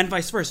 Yeah. And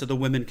vice versa, the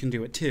women can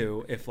do it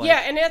too. If like...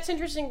 Yeah, and that's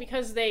interesting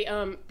because they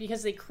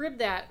cribbed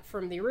that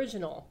from the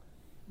original,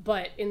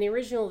 but in the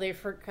original they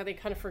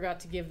kind of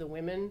forgot to give the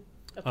women.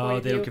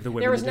 Don't give the women.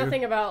 There was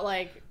nothing about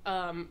like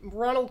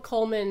Ronald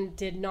Colman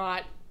did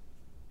not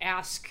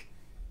ask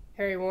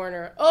Harry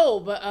Warner,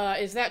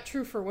 but is that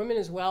true for women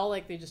as well?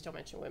 Like, they just don't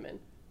mention women.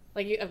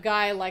 Like, a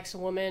guy likes a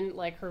woman,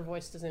 like, her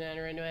voice doesn't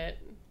enter into it.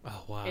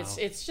 Oh, wow.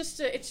 It's just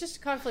a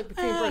conflict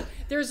between bros.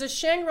 There's a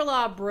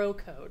Shangri-La bro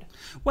code.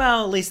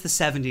 Well, at least the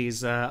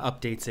 70s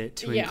updates it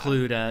to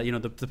include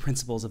the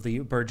principles of the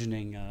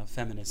burgeoning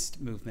feminist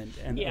movement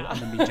and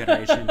the me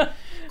generation.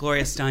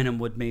 Gloria Steinem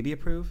would maybe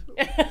approve.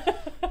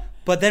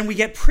 But then we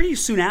get pretty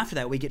soon after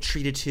that, we get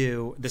treated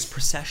to this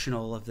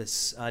processional of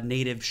this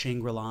native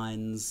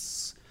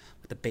Shangri-Lans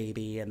with the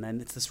baby, and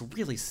then it's this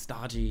really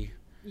stodgy.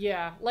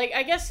 Yeah, like,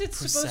 I guess it's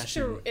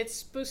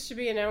supposed to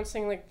be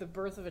announcing like the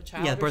birth of a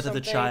child. Yeah, the birth of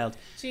the child.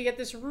 So you get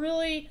this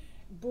really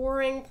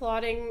boring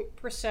plodding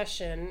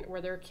procession where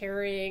they're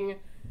carrying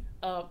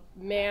a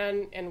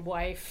man and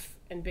wife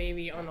and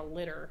baby on a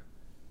litter,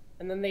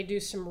 and then they do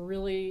some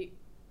really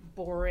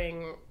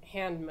boring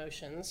hand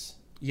motions.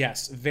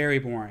 Yes, very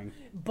boring.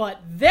 But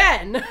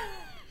then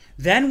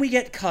we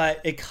get cut.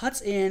 It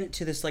cuts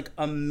into this like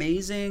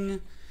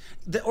amazing.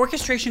 The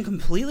orchestration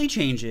completely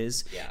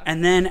changes,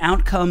 and then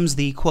out comes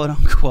the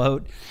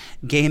quote-unquote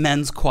gay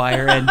men's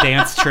choir and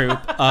dance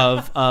troupe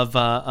of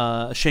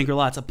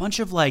Shangri-La. It's a bunch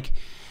of, like,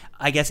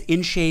 I guess,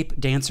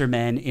 in-shape dancer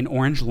men in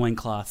orange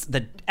loincloths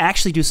that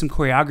actually do some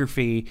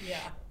choreography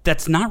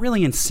that's not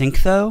really in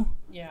sync, though.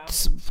 Yeah.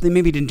 They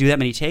maybe didn't do that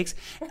many takes.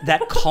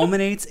 That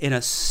culminates in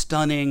a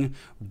stunning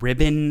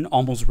ribbon,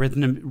 almost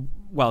rhythm.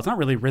 Well, it's not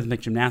really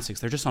rhythmic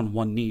gymnastics. They're just on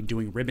one knee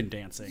doing ribbon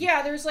dancing.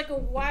 Yeah, there's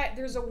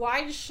a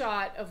wide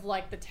shot of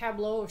like the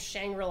tableau of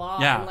Shangri-La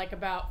and like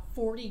about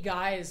 40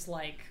 guys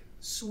like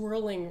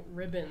swirling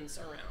ribbons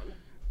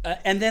around.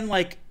 And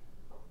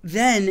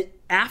then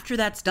after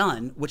that's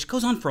done, which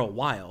goes on for a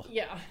while.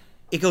 Yeah.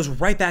 It goes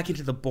right back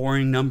into the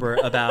boring number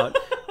about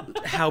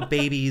how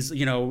babies,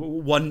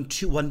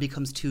 one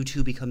becomes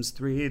two becomes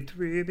three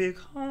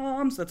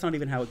becomes. That's not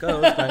even how it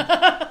goes,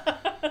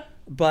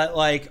 but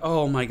like,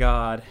 oh my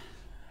God.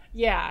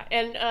 Yeah,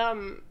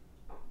 and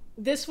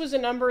this was a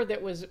number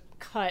that was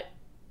cut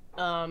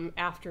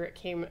after it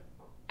came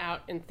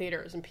out in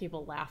theaters, and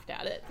people laughed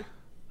at it.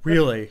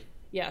 Really?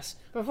 Yes,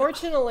 but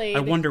fortunately,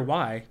 I wonder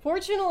why.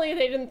 Fortunately,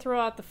 they didn't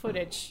throw out the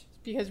footage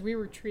because we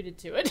were treated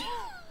to it.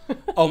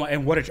 Oh my!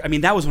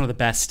 And that was one of the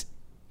best.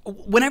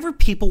 Whenever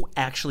people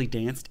actually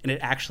danced and it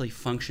actually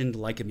functioned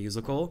like a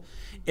musical,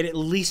 it at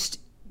least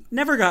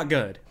never got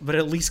good, but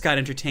at least got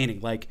entertaining.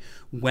 Like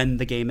when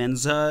the Gay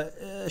Men's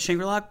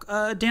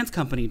Shangri-La Dance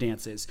Company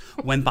dances,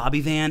 when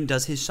Bobby Van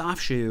does his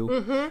soft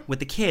shoe with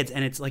the kids,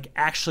 and it's like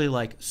actually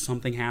like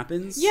something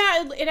happens.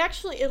 Yeah,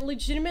 it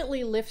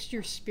legitimately lifts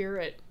your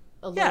spirit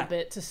a little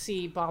bit to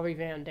see Bobby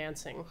Van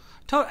dancing.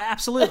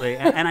 Absolutely.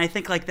 And I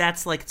think like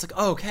that's like, it's like,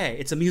 oh, okay,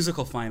 it's a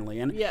musical finally.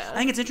 And I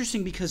think it's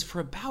interesting because for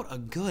about a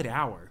good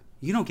hour,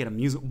 you don't get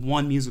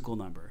one musical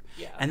number.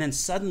 Yeah. And then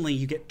suddenly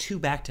you get 2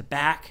 back to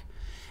back.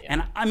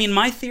 And I mean,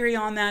 my theory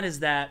on that is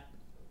that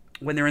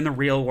when they're in the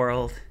real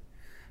world,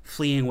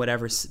 fleeing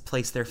whatever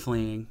place they're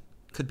fleeing,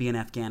 could be in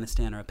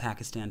Afghanistan or a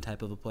Pakistan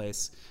type of a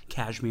place,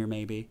 Kashmir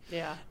maybe.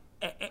 Yeah.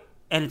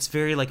 And it's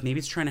very like, maybe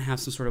it's trying to have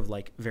some sort of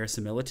like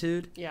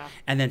verisimilitude. Yeah.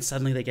 And then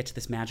suddenly they get to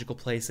this magical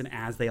place, and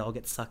as they all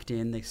get sucked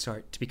in, they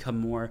start to become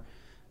more,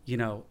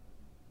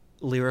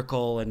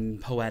 lyrical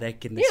and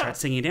poetic, and they start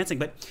singing and dancing.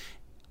 But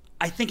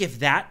I think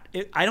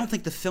I don't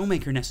think the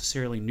filmmaker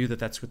necessarily knew that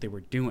that's what they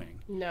were doing.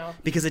 No.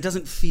 Because it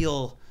doesn't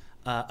feel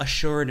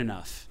assured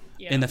enough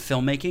in the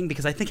filmmaking.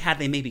 Because I think had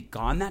they maybe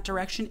gone that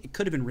direction, it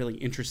could have been really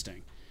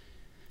interesting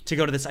to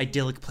go to this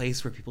idyllic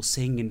place where people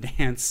sing and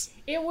dance.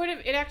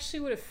 It actually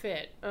would have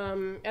fit.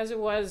 As it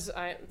was,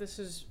 this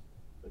is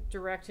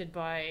directed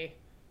by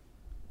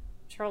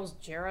Charles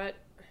Jarrett,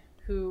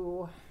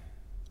 who...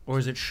 Or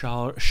is it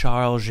Charles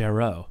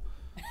Jarreau?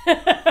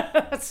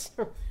 That's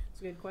a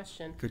good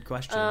question. Good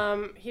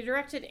question. He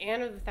directed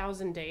Anne of the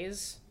Thousand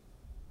Days,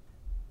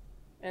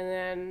 and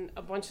then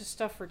a bunch of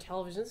stuff for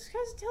television. This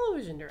guy's a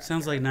television director.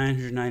 Sounds like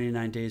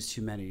 999 Days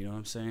Too Many, you know what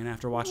I'm saying?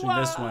 After watching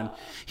this one.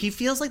 He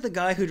feels like the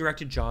guy who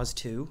directed Jaws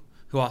 2,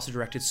 who also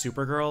directed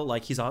Supergirl.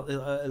 Like he's like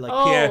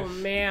Pierre.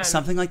 Man.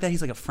 Something like that.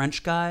 He's like a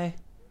French guy.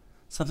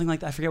 Something like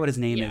that. I forget what his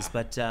name is,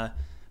 but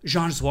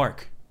Jean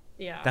Zwark.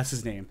 Yeah. That's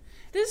his name.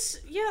 This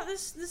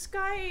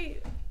guy,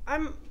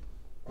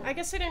 I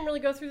guess I didn't really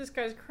go through this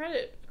guy's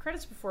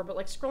credits before, but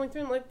like scrolling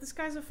through, like this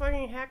guy's a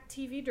fucking hack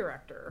TV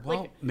director.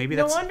 Well, like maybe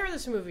no that's... wonder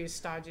this movie is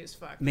stodgy as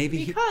fuck.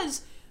 Maybe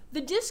because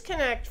the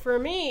disconnect for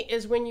me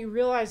is when you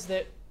realize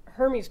that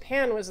Hermes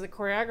Pan was the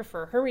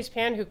choreographer. Hermes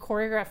Pan, who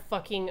choreographed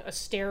fucking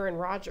Astaire and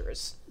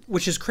Rogers,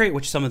 which is great.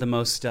 Which is some of the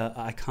most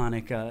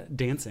iconic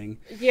dancing.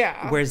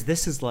 Yeah. Whereas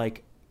this is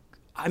like,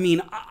 I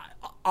mean,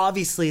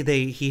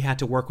 obviously he had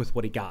to work with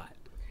what he got.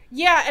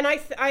 Yeah, and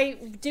I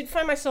did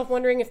find myself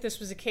wondering if this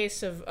was a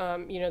case of,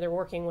 they're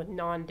working with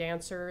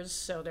non-dancers,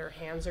 so their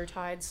hands are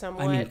tied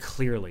somewhat. I mean,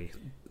 clearly.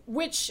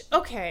 Which,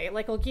 okay,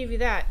 like, I'll give you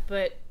that,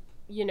 but,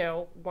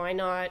 why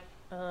not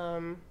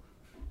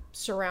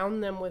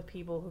surround them with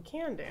people who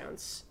can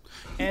dance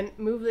and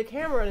move the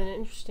camera in an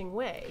interesting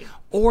way?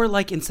 Or,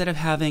 like, instead of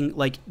having,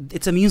 like,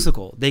 it's a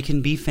musical. They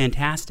can be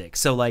fantastic.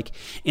 So, like,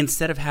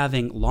 instead of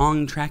having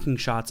long tracking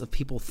shots of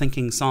people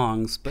thinking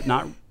songs, but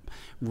not...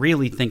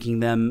 really thinking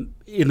them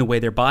in the way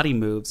their body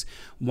moves,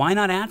 why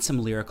not add some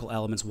lyrical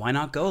elements? Why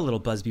not go a little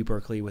Busby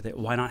Berkeley with it?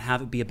 Why not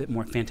have it be a bit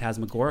more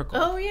phantasmagorical?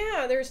 Oh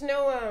yeah, there was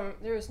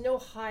no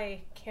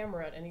high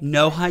camera at any point.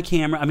 No high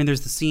camera. I mean,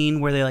 there's the scene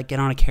where they like get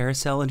on a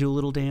carousel and do a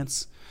little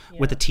dance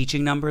with the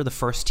teaching number, the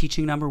first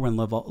teaching number when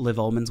Liv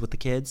Ullman's with the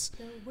kids.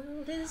 The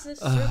world is a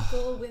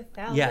circle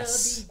without a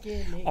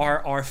beginning.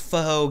 Our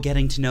faux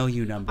getting to know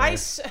you number. I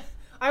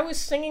was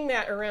singing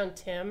that around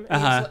Tim,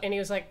 and he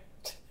was like,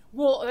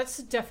 well, that's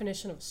the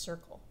definition of a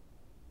circle.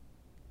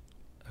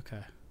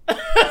 Okay.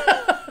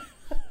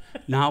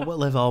 Not what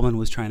Liv Ullman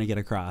was trying to get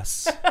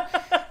across.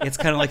 It's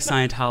kind of like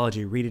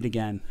Scientology. Read it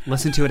again.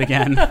 Listen to it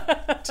again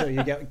until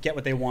you get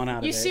what they want out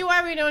of it. You see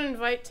why we don't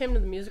invite Tim to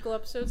the musical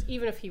episodes?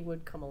 Even if he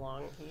would come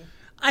along.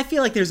 I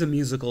feel like there's a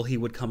musical he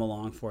would come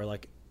along for.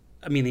 Like,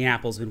 I mean, The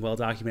Apple's been well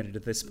documented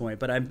at this point,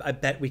 but I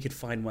bet we could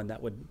find one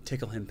that would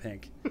tickle him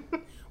pink.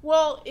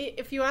 Well,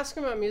 if you ask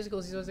him about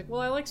musicals, he's always like,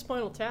 well, I like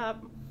Spinal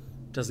Tap.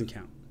 Doesn't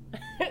count.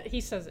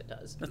 He says it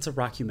does. That's a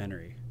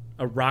rockumentary.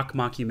 A rock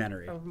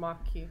mockumentary.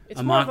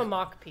 It's more of a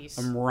mock piece.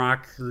 A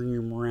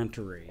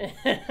rockumentary.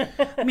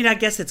 I mean, I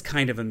guess it's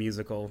kind of a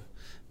musical,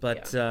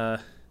 but...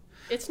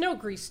 it's no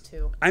Grease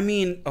 2. I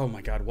mean, oh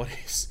my God, what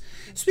is...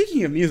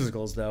 Speaking of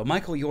musicals, though,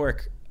 Michael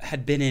York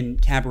had been in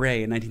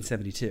Cabaret in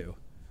 1972.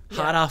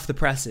 Hot off the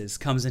presses,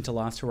 comes into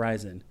Lost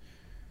Horizon,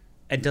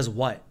 and does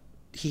what?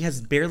 He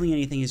has barely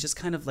anything. He's just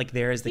kind of like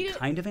there as the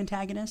kind of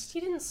antagonist. He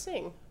didn't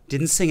sing.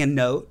 Didn't sing a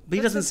note, but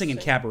he doesn't sing in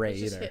Cabaret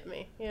either. Just either. Hit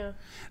me, yeah.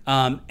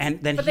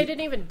 And then but they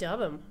didn't even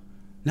dub him.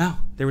 No,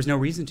 there was no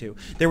reason to.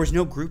 There was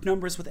no group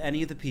numbers with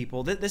any of the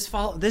people.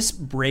 This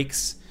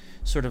breaks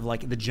sort of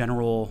like the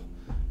general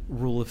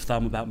rule of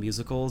thumb about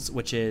musicals,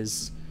 which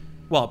is,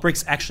 well, it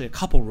breaks actually a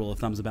couple rule of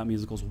thumbs about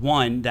musicals.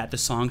 One, that the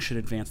song should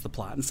advance the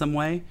plot in some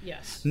way.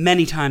 Yes.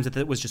 Many times that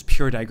it was just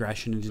pure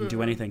digression and didn't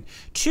do anything.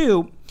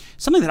 Two,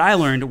 something that I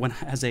learned when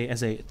as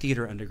a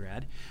theater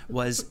undergrad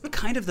was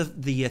kind of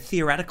the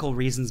theoretical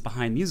reasons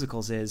behind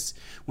musicals is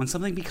when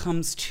something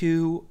becomes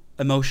too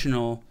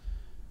emotional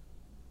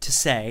to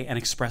say and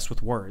express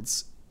with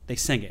words, they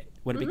sing it.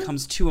 When it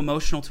becomes too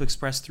emotional to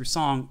express through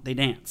song, they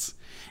dance.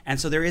 And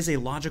so there is a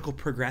logical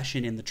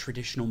progression in the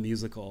traditional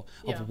musical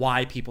of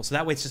why people. So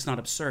that way it's just not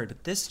absurd.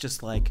 But this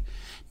just like,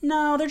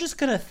 no, they're just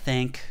gonna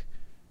think.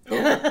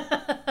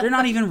 They're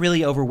not even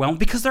really overwhelmed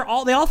because they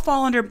all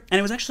fall under. And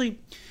it was actually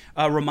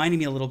reminding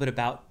me a little bit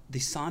about the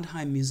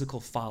Sondheim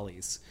musical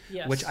Follies,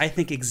 which I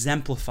think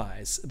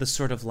exemplifies the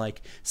sort of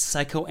like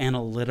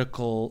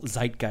psychoanalytical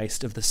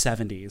zeitgeist of the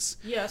 70s.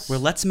 Yes. Where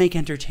let's make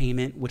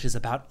entertainment, which is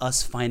about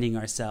us finding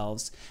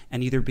ourselves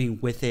and either being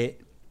with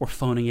it or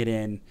phoning it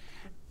in.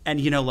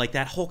 And, you know, like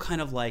that whole kind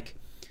of like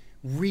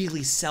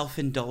really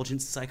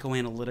self-indulgent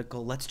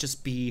psychoanalytical, let's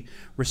just be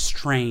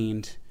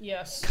restrained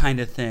kind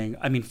of thing.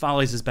 I mean,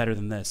 Follies is better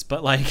than this,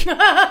 but like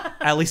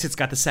at least it's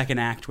got the second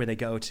act where they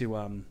go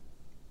to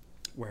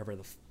wherever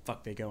the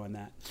fuck they go in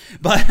that,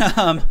 but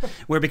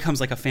where it becomes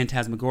like a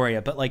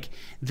phantasmagoria. But like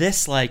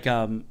this, like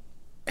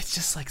it's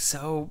just like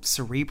so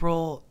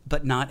cerebral,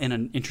 but not in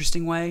an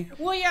interesting way.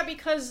 Well, yeah,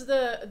 because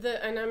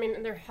and I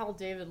mean they're Hal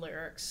David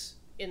lyrics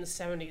in the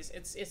 70s.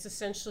 It's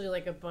essentially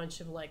like a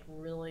bunch of like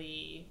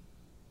really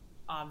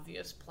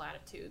obvious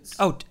platitudes.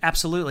 Oh,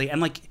 absolutely.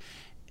 And like,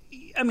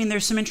 I mean,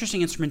 there's some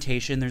interesting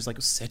instrumentation. There's like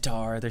a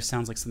sitar. There's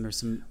some.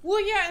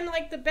 Well, yeah, and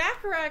like the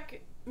Bacharach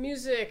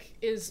music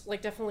is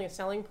like definitely a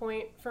selling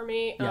point for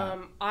me. Yeah.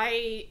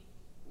 I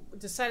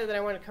decided that I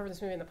wanted to cover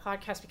this movie in the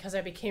podcast because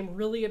I became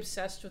really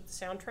obsessed with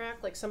the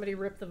soundtrack. Like somebody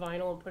ripped the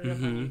vinyl and put it up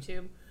on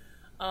YouTube.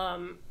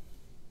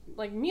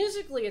 Like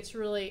musically, it's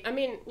really, I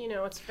mean, you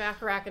know, it's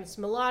Bacharach and it's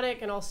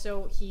melodic, and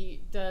also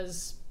he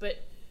does, but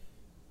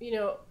you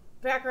know,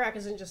 Bacharach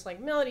isn't just like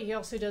melody. He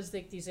also does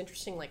like these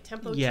interesting like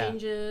tempo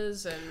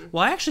changes and.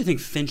 Well, I actually think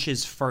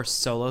Finch's first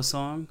solo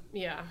song.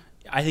 Yeah.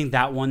 I think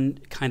that one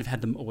kind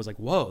of was like,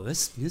 whoa,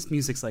 this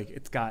music's like,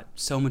 it's got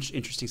so much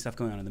interesting stuff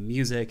going on in the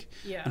music.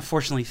 Yeah.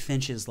 Unfortunately,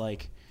 Finch is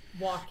like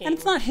walking, and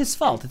it's not his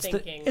fault. It's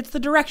it's the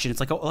direction. It's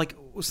like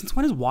since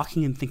when is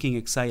walking and thinking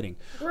exciting?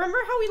 Remember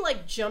how he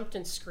like jumped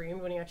and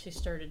screamed when he actually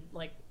started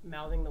like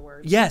mouthing the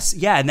words? Yes,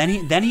 yeah, and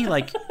then he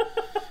like,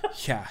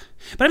 yeah.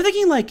 But I'm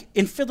thinking like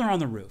in Fiddler on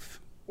the Roof.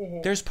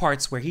 There's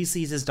parts where he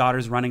sees his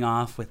daughters running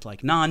off with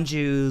like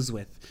non-Jews,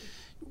 with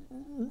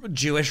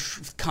Jewish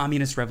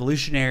communist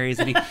revolutionaries,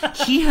 and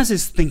he has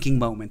his thinking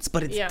moments,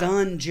 but it's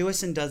done.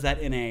 Jewison does that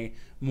in a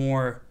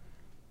more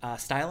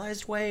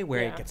stylized way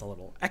where it gets a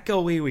little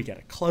echoey. We get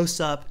a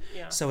close-up,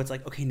 so it's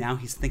like, okay, now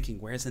he's thinking.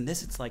 Whereas in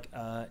this, it's like,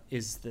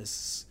 is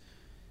this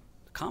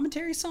a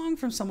commentary song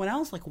from someone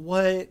else? Like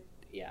what?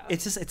 Yeah,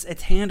 it's just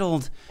it's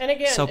handled and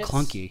again, so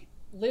clunky.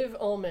 Liv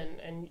Ullmann,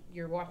 and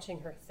you're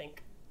watching her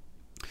think.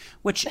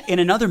 Which in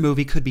another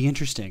movie could be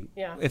interesting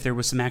if there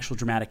was some actual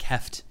dramatic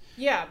heft.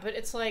 Yeah, but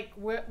it's like,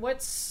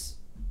 what's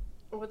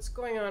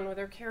going on with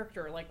her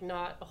character? Like,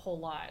 not a whole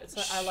lot. It's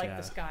like, I like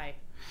this guy.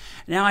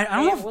 Now, I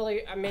don't know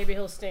if... maybe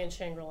he'll stay in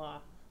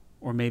Shangri-La.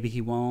 Or maybe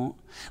he won't.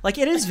 Like,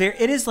 it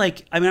is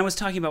like... I mean, I was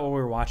talking about while we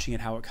were watching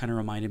it, how it kind of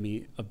reminded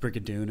me of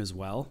Brigadoon as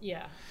well.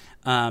 Yeah.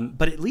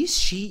 But at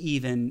least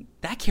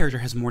that character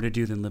has more to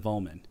do than Liv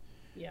Ullmann,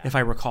 if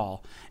I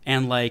recall.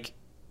 And, like...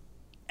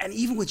 And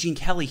even with Gene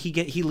Kelly,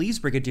 he leaves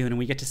Brigadoon, and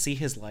we get to see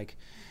his like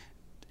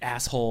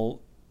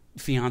asshole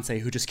fiance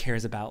who just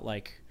cares about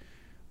like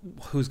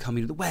who's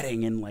coming to the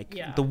wedding and like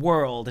the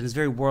world, and is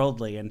very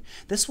worldly. And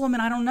this woman,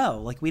 I don't know,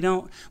 like we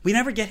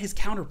never get his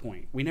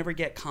counterpoint. We never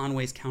get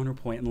Conway's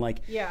counterpoint, and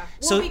like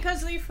well,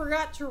 because they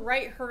forgot to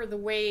write her the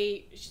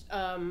way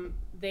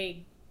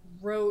they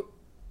wrote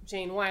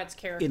Jane Wyatt's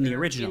character in the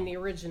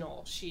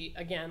original. She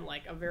again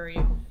like a very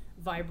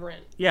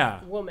vibrant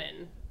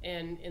woman,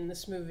 and in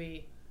this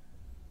movie.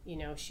 You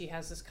know, she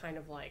has this kind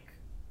of like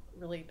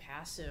really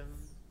passive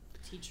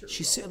teacher.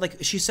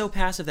 She's so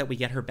passive that we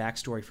get her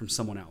backstory from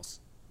someone else.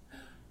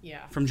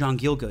 Yeah. From John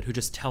Gielgud, who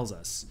just tells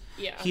us.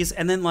 Yeah.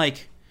 And then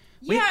like.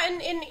 And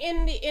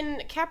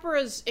in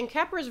Capra's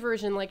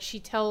version, like she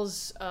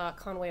tells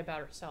Conway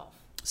about herself.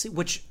 See,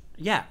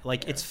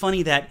 it's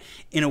funny that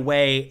in a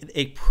way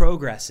it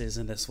progresses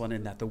in this one,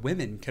 in that the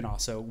women can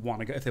also want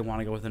to go, if they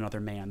want to go with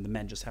another man, the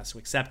men just has to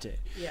accept it.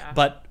 Yeah.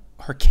 But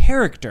her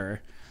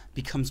character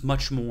becomes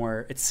much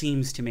more, it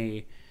seems to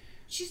me,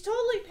 she's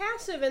totally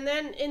passive. And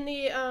then in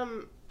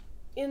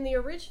the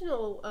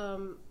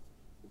original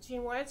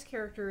Gene Wyatt's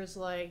character is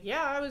like,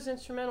 I was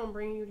instrumental in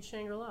bringing you to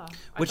Shangri-La.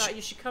 I thought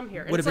you should come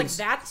here. And it's like,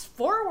 that's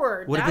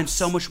forward. Would have been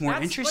so much more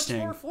interesting.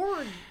 Much more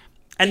forward.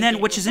 And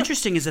then, which is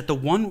interesting, is that the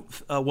one,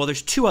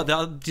 there's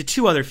the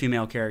two other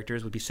female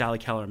characters would be Sally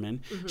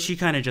Kellerman. Mm-hmm. She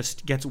kind of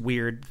just gets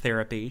weird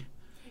therapy.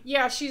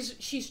 Yeah,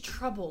 she's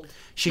troubled.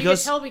 You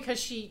goes, can tell because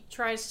she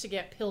tries to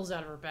get pills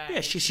out of her bag.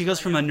 Yeah, she goes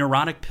from a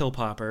neurotic pill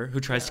popper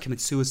who tries to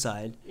commit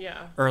suicide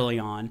early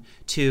on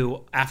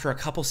to, after a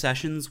couple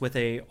sessions with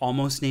a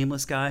almost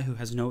nameless guy who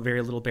has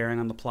very little bearing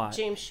on the plot.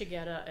 James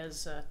Shigeta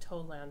as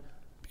Toland.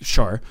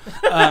 Sure.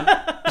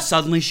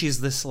 Suddenly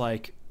she's this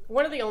like...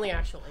 One of the only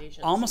actual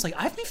Asians. Almost like,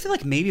 I feel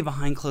like maybe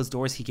behind closed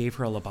doors he gave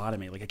her a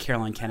lobotomy, like a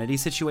Caroline Kennedy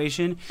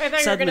situation. I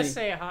thought you were going to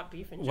say a hot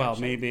beef injection. Well,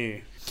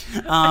 maybe.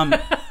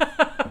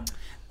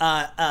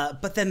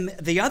 But then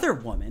the other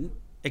woman,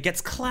 it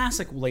gets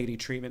classic lady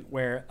treatment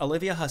where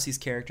Olivia Hussey's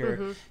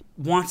character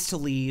wants to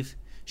leave.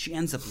 She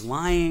ends up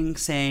lying,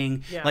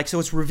 saying, so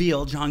it's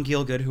revealed, John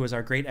Gielgud, who is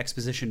our great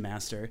exposition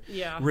master,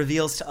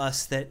 reveals to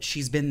us that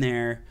she's been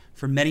there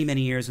for many,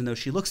 many years, and though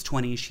she looks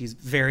 20, she's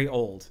very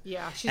old.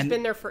 Yeah, she's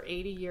been there for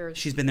 80 years.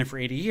 She's been there for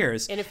 80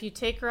 years. And if you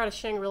take her out of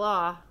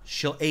Shangri-La...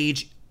 she'll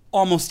age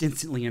almost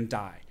instantly and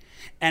die.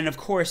 And of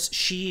course,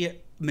 she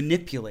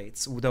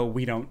manipulates, though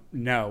we don't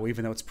know,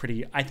 even though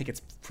I think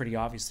it's pretty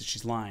obvious that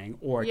she's lying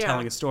or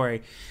telling a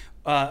story,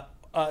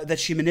 that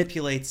she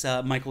manipulates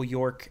Michael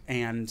York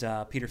and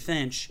Peter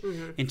Finch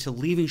into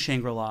leaving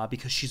Shangri-La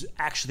because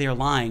they're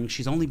lying.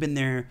 She's only been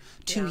there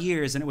 2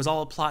 years, and it was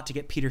all a plot to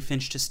get Peter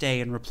Finch to stay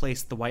and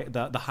replace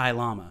the High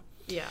Lama.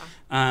 Yeah.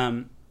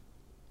 And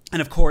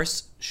of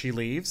course, she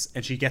leaves,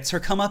 and she gets her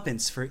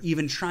comeuppance for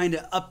even trying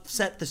to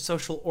upset the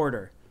social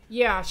order.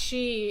 Yeah,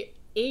 she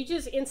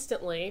ages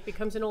instantly,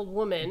 becomes an old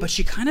woman. But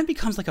she kind of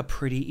becomes like a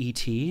pretty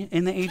E.T.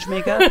 in the age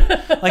makeup.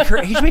 Like, her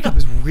age makeup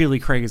is really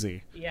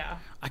crazy. Yeah.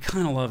 I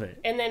kind of love it.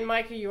 And then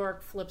Michael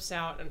York flips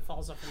out and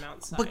falls off a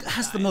mountainside. But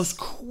has the most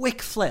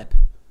quick flip.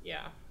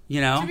 Yeah.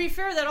 You know? To be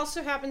fair, that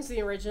also happens in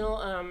the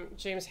original.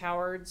 James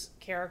Howard's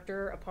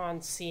character,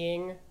 upon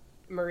seeing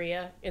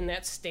Maria in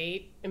that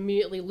state,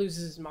 immediately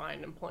loses his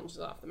mind and plunges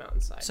off the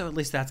mountainside. So at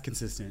least that's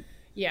consistent.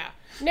 Yeah.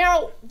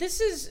 Now, this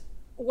is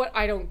what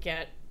I don't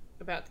get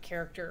about the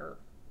character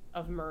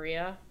of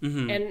Maria.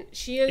 And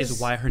she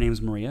is why her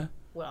name's Maria?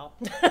 Well.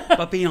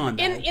 But beyond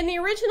that. In the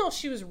original,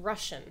 she was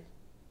Russian.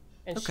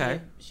 And okay.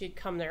 she'd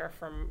come there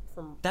from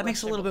that Russia.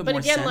 Makes a little bit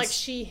more sense. But again, like,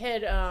 she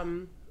had,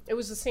 it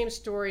was the same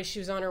story. She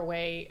was on her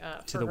way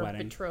to for the her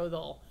wedding.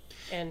 Betrothal,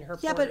 and her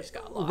but porters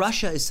got lost.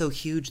 Russia is so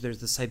huge.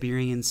 There's the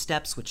Siberian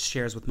steppes, which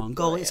shares with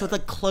Mongolia. So it's,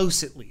 like,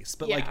 close at least.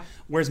 But, like,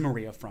 where's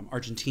Maria from?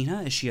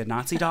 Argentina? Is she a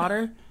Nazi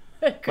daughter?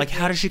 Like,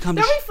 how does she come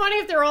That'd be funny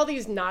if there are all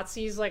these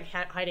Nazis, like,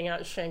 hiding out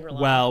in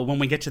Shangri-La. Well, when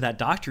we get to that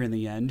doctor in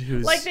the end,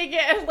 who's... Like, they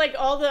get, like,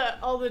 all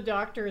the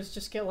doctors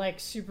just get, like,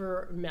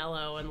 super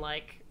mellow and,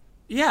 like...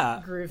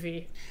 Yeah.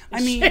 Groovy.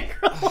 I mean,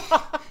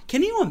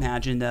 can you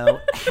imagine,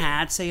 though,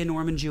 had, say, a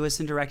Norman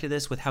Jewison directed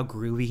this with how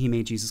groovy he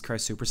made Jesus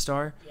Christ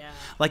Superstar? Yeah.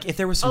 Like, if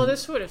there was some... Oh,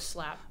 this would have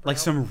slapped, bro. Like,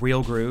 some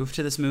real groove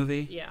to this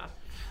movie? Yeah.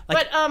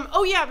 Like,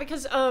 but,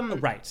 because...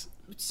 right.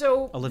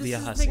 So, Olivia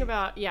this is Hussey. the thing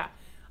about... Yeah.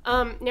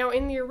 Now,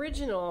 in the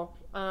original,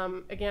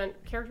 again,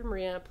 character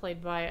Maria,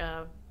 played by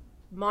a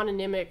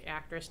mononymic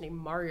actress named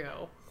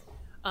Margot.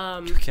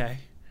 Okay.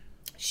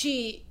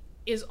 She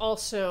is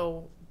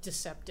also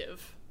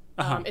deceptive.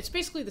 It's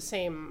basically the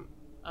same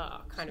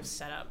kind of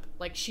setup.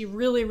 Like, she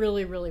really,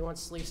 really, really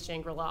wants to leave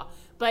Shangri-La.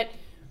 But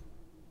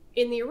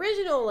in the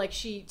original, like,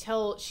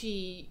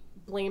 she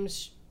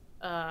blames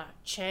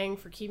Chang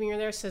for keeping her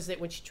there, says that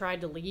when she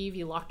tried to leave,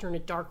 he locked her in a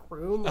dark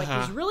room. Like,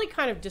 there's really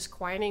kind of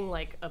disquieting,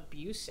 like,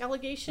 abuse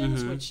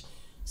allegations, which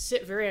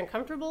sit very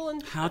uncomfortable.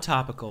 And how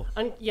topical.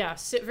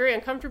 Sit very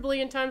uncomfortably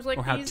in times like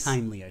these. Or how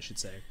timely, I should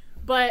say.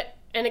 But,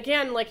 and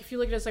again, like, if you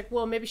look at it as like,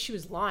 well, maybe she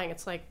was lying.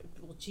 It's like,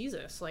 well,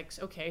 Jesus. Like,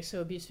 okay,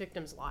 so abuse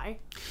victims lie.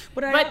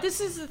 But this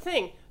is the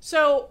thing.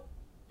 So,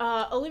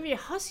 Olivia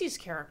Hussey's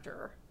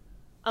character,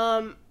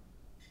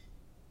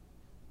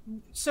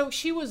 so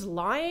she was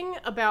lying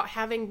about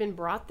having been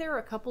brought there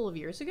a couple of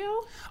years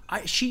ago?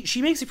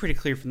 She makes it pretty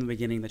clear from the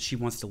beginning that she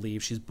wants to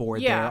leave. She's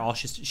bored there.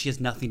 She has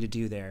nothing to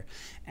do there.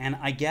 And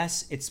I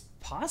guess it's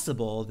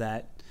possible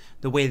that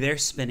the way they're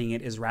spinning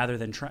it is rather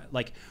than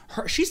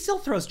she still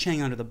throws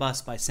Chang under the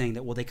bus by saying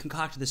that, well, they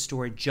concocted this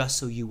story just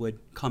so you would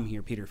come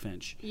here, Peter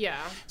Finch. Yeah.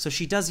 So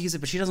she does use it,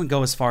 but she doesn't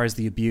go as far as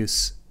the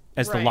abuse,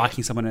 as the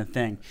locking someone in a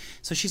thing.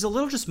 So she's a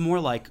little just more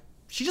like,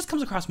 she just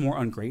comes across more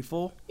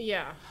ungrateful.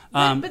 Yeah.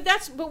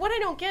 But what I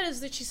don't get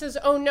is that she says,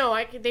 oh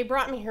no, they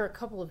brought me here a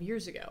couple of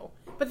years ago.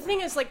 But the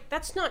thing is, like,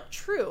 that's not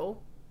true,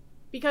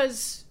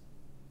 because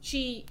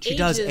she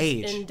does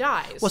age and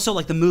dies. Well, so,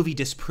 like, the movie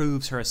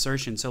disproves her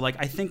assertion. So, like,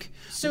 I think...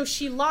 So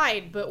she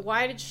lied, but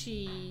why did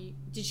she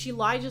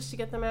lie just to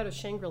get them out of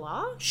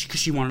Shangri-La? Because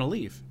she wanted to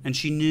leave, and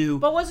she knew...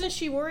 But wasn't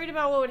she worried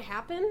about what would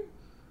happen?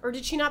 Or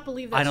did she not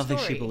believe that story? I don't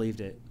think she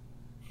believed it.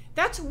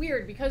 That's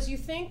weird, because you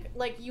think,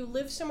 like, you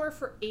live somewhere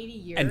for 80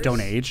 years... And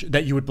don't age,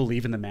 that you would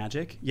believe in the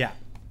magic? Yeah,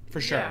 for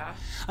sure. Yeah.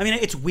 I mean,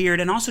 it's weird,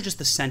 and also just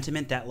the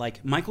sentiment that,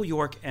 like, Michael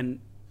York,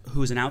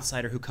 who's an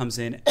outsider who comes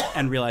in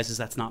and realizes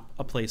that's not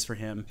a place for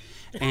him,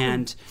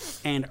 and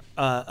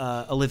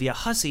Olivia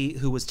Hussey,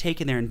 who was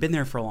taken there and been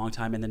there for a long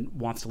time and then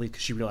wants to leave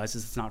because she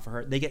realizes it's not for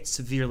her, they get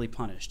severely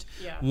punished.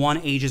 Yeah. One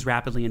ages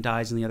rapidly and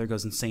dies, and the other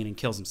goes insane and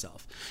kills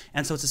himself.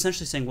 And so it's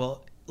essentially saying,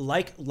 well,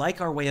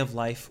 like our way of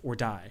life or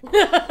die,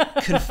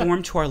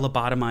 conform to our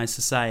lobotomized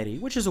society,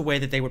 which is a way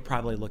that they would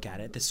probably look at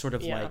it. This sort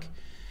of like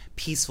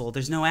peaceful.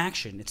 There's no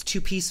action. It's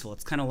too peaceful.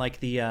 It's kind of like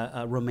the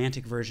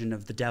romantic version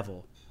of the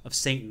devil, of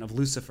Satan, of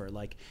Lucifer.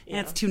 Like,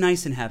 it's too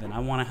nice in heaven. I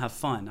want to have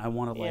fun. I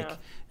want to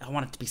I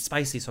want it to be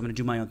spicy, so I'm going to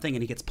do my own thing,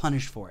 and he gets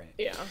punished for it.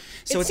 Yeah.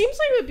 So it seems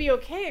like it would be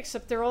okay,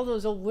 except there are all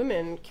those old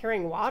women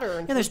carrying water.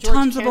 And there's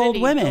tons of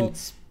old women.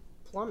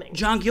 Plumbing.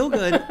 John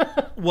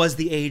Gielgud was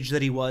the age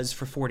that he was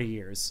for 40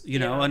 years. You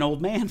know, an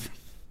old man.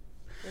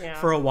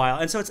 for a while.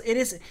 And so it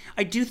is,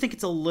 I do think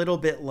it's a little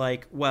bit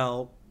like,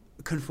 well,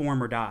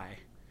 conform or die.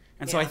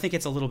 And so I think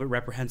it's a little bit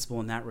reprehensible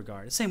in that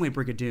regard. The same way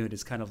Brigadoon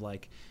is kind of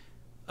like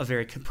a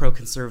very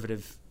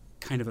pro-conservative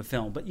kind of a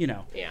film. But,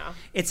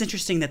 it's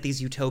interesting that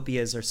these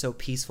utopias are so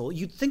peaceful.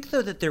 You'd think,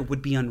 though, that there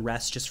would be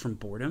unrest just from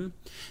boredom.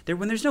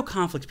 When there's no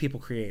conflict, people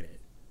create it.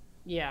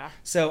 Yeah.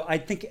 So I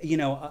think,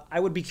 I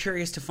would be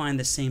curious to find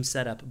the same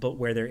setup, but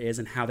where there is,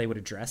 and how they would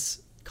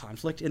address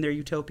conflict in their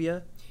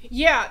utopia.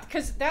 Yeah,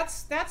 because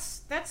that's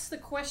the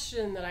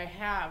question that I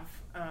have,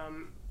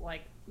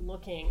 like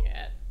looking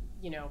at,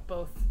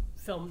 both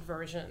filmed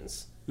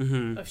versions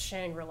of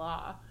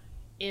Shangri-La,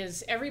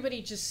 is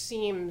everybody just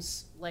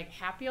seems like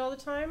happy all the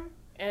time,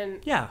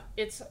 and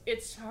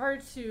it's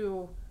hard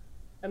to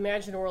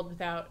imagine a world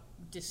without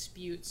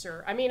disputes,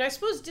 or I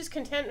suppose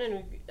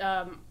discontentment.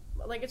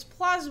 Like, it's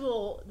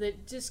plausible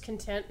that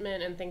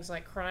discontentment and things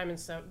like crime and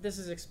stuff, this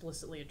is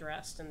explicitly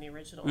addressed in the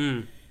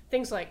original.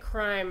 Things like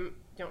crime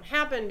don't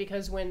happen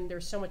because when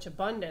there's so much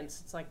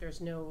abundance, it's like there's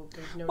no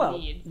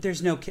need.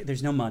 There's no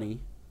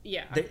money.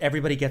 Yeah.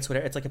 Everybody gets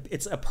whatever.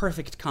 It's a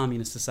perfect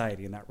communist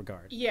society in that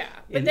regard. Yeah.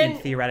 But in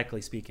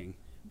theoretically speaking.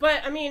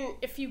 But,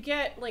 if you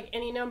get, like,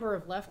 any number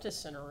of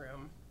leftists in a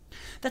room.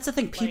 That's the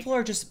thing. People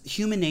are just,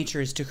 human nature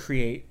is to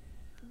create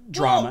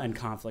drama and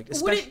conflict.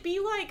 Would it be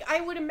like,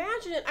 I would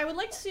imagine, I would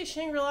like to see a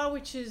Shangri-La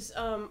which is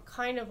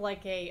kind of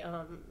like a,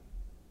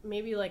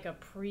 maybe like a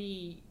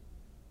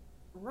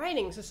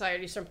pre-writing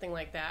society, something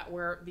like that,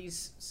 where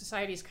these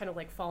societies kind of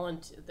like fall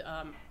into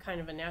kind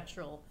of a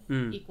natural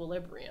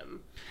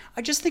equilibrium.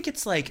 I just think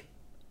it's like,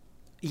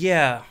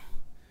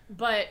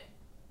 But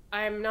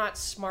I'm not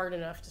smart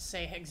enough to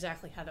say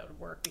exactly how that would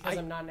work because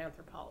I'm not an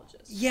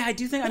anthropologist. Yeah, I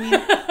do think,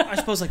 I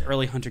suppose like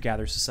early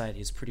hunter-gatherer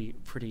society is pretty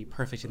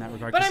perfect in that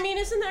regard. But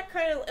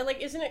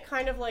isn't it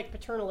kind of like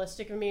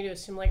paternalistic of me to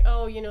assume like,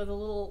 oh,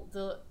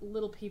 the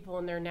little people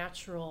in their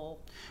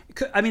natural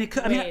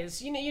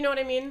ways. You know what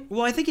I mean?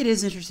 Well, I think it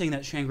is interesting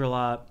that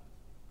Shangri-La,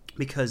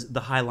 because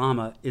the High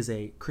Lama is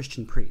a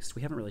Christian priest.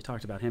 We haven't really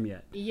talked about him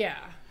yet. Yeah.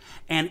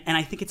 And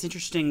I think it's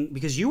interesting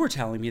because you were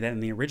telling me that in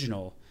the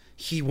original,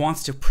 he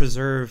wants to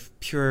preserve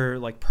pure,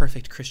 like,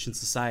 perfect Christian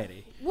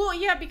society. Well,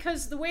 yeah,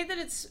 because the way that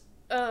it's,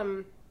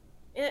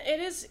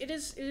 it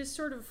is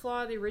sort of a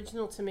flaw of the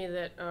original to me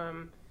that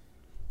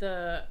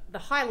the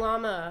High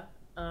Lama,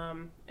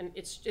 and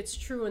it's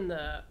true in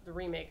the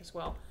remake as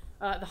well.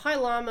 The High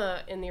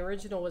Lama in the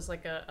original was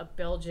like a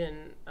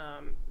Belgian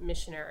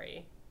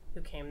missionary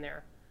who came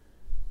there,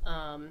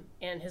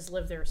 and has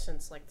lived there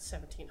since like the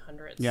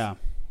 1700s. Yeah,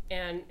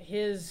 and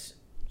his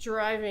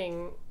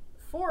driving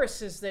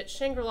force is that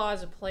Shangri-La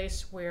is a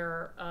place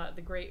where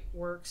the great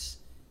works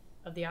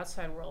of the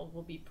outside world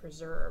will be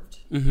preserved.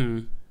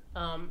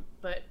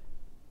 But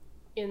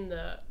in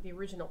the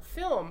original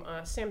film,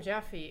 Sam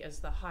Jaffe as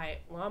the High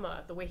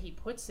Lama, the way he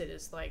puts it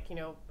is like,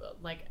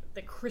 like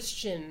the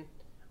Christian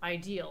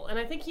ideal. And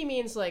I think he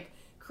means like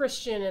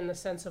Christian in the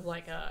sense of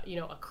like a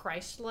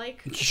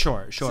Christ-like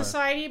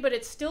society, but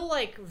it's still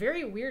like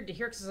very weird to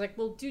hear because it's like,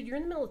 well, dude, you're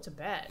in the middle of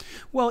Tibet.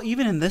 Well,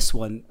 even in this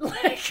one,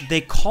 they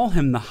call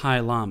him the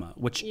High Lama,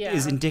 which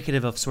is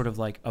indicative of sort of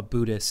like a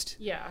Buddhist,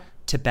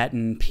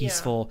 Tibetan,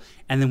 peaceful.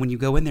 And then when you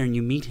go in there and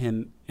you meet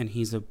him, and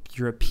he's a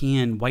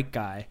European white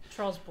guy,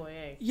 Charles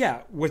Boyer.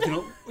 Yeah, with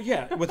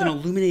an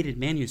illuminated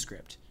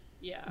manuscript.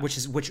 Yeah,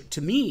 which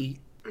to me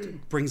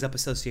brings up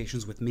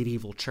associations with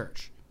medieval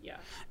church. Yeah.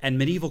 And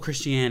medieval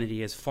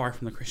Christianity is far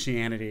from the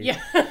Christianity,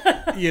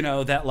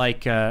 that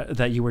like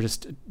that you were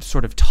just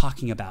sort of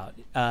talking about.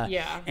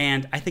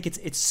 And I think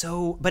it's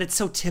so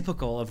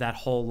typical of that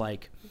whole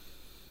like,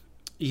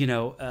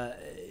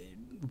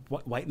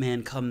 white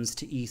man comes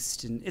to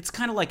East, and it's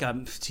kind of like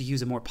to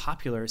use a more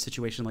popular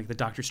situation like the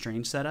Doctor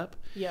Strange setup.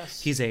 Yes.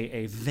 He's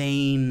a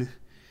vain,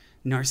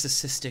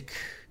 narcissistic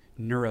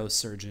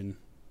neurosurgeon.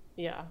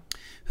 Yeah.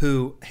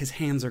 Who his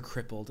hands are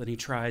crippled and he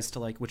tries to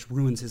which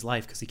ruins his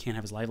life because he can't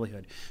have his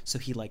livelihood. So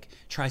he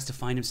tries to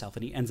find himself,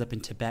 and he ends up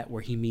in Tibet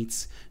where he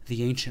meets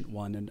the Ancient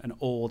One,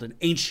 an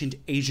ancient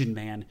Asian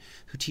man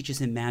who teaches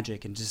him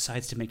magic and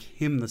decides to make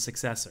him the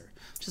successor,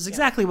 which is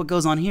exactly what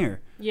goes on here.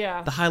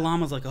 Yeah. The High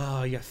Lama's like,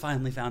 oh, you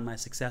finally found my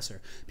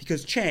successor,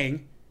 because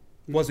Chang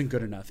wasn't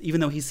good enough,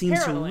 even though he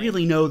seems to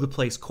really know the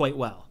place quite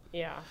well.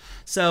 Yeah.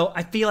 So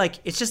I feel like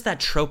it's just that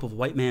trope of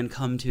white man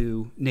come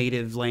to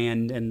native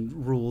land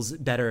and rules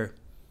better.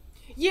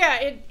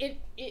 Yeah,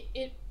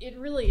 it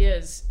really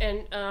is.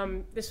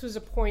 And this was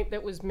a point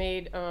that was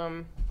made.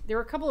 There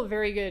are a couple of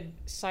very good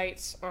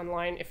sites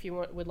online if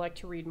you would like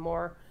to read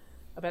more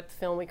about the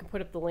film. We can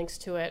put up the links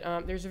to it.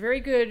 There's a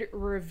very good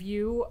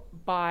review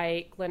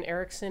by Glenn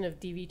Erickson of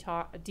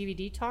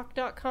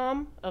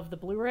DVDtalk.com of the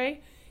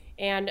Blu-ray.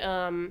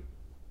 And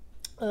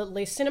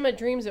Les Cinema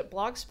Dreams at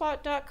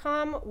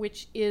blogspot.com,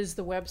 which is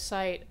the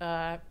website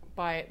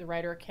by the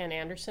writer Ken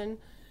Anderson.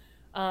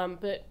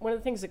 But one of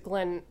the things that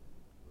Glenn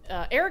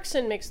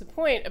Erickson makes the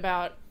point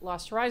about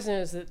Lost Horizon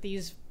is that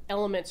these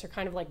elements are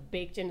kind of like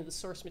baked into the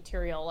source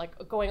material,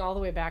 like going all the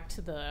way back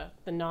to the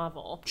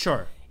novel.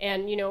 Sure.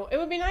 And, you know, it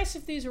would be nice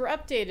if these were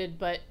updated,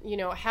 but, you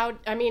know,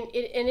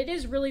 it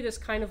is really this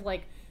kind of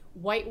like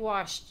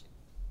whitewashed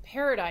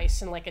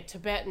paradise in like a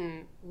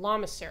Tibetan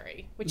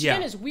lamasery, which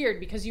again is weird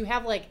because you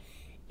have like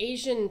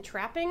Asian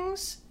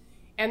trappings,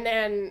 and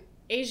then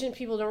Asian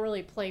people don't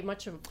really play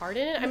much of a part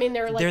in it. I mean,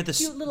 they're like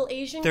cute little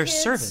Asian they're kids.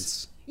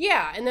 servants.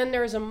 Yeah, and then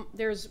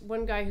there's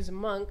one guy who's a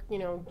monk, you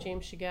know,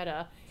 James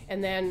Shigeta,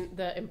 and then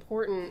the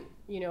important,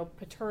 you know,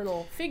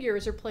 paternal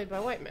figures are played by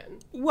white men.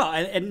 Well,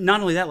 and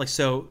not only that, like,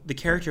 so the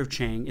character of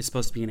Chang is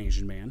supposed to be an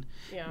Asian man.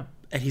 Yeah.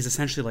 And he's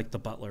essentially like the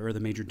butler or the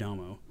major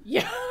domo.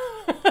 Yeah.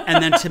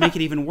 And then to make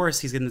it even worse,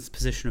 he's in this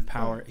position of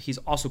power. He's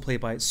also played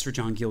by Sir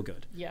John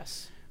Gielgud.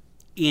 Yes.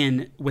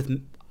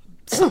 With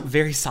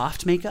very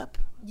soft makeup.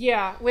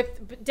 Yeah,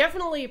 with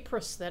definitely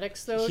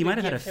prosthetics though. He might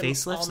have had a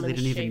facelift, so they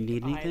didn't even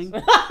need anything.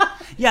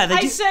 Yeah,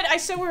 I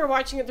said we were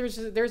watching it.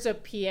 There's a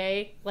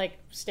PA like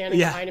standing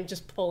behind him,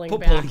 just pulling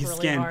back his really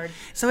skin. hard.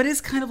 So it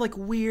is kind of like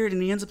weird,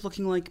 and he ends up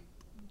looking like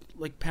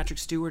Patrick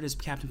Stewart as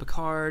Captain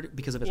Picard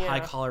because of his high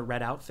collar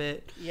red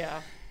outfit.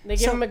 Yeah, they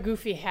give him a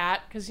goofy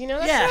hat because you know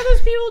that's Yeah. how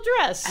those people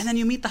dress. And then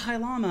you meet the High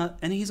Lama,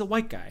 and he's a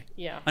white guy.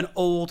 Yeah, an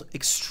old,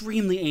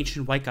 extremely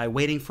ancient white guy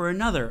waiting for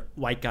another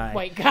white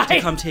guy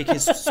to come take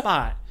his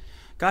spot.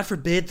 God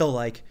forbid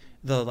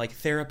the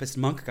therapist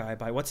monk guy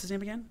by what's his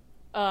name again?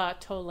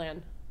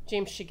 Toland.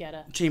 James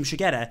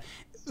Shigeta,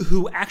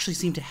 who actually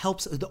seemed to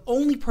help, the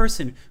only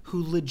person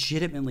who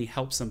legitimately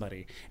helped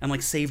somebody and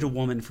like saved a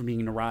woman from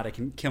being neurotic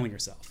and killing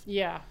herself.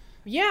 Yeah.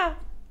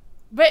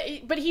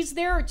 But he's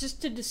there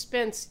just to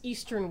dispense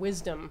Eastern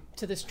wisdom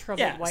to this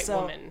troubled white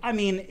woman. I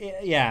mean,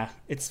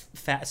 it's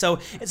fast. So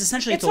it's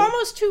essentially it's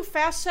almost too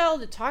facile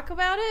to talk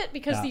about it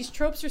because these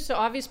tropes are so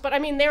obvious. But I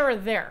mean, they are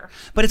there.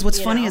 But it's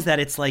what's funny is that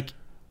it's like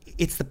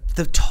it's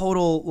the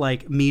total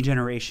like me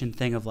generation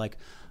thing of like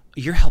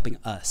you're helping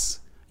us.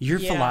 Your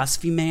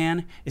philosophy,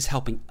 man, is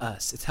helping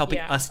us. It's helping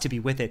us to be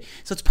with it.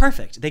 So it's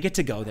perfect. They get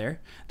to go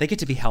there. They get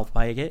to be helped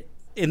by it.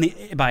 In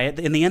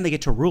the end, they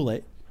get to rule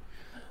it.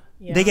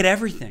 Yeah. They get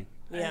everything.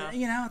 Yeah.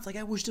 You know, it's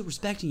like we're still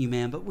respecting you,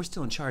 man, but we're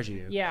still in charge of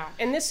you. Yeah,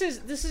 and this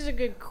is a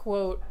good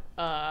quote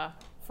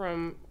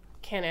from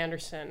Ken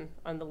Anderson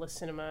on the List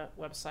Cinema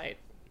website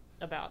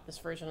about this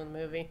version of the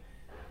movie.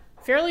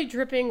 Fairly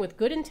dripping with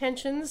good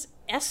intentions,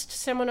 est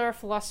seminar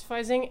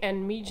philosophizing,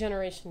 and me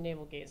generation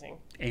navel gazing.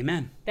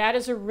 Amen. That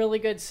is a really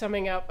good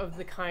summing up of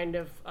the kind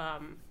of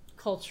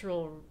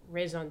cultural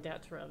raison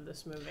d'etre of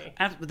this movie.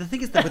 But the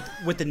thing is that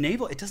with the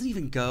navel, it doesn't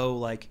even go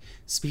like,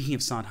 speaking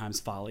of Sondheim's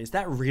Folly, is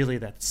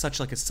that's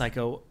such like a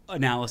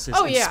psychoanalysis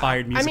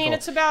inspired musical. I mean,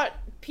 it's about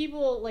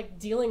people like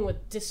dealing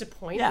with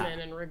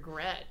disappointment and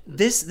regret.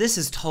 This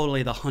is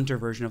totally the Hunter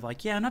version of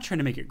like, I'm not trying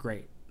to make it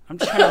great. I'm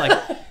just trying to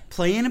like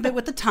play in a bit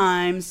with the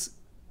times,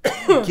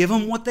 give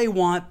them what they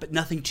want, but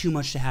nothing too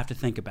much to have to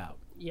think about.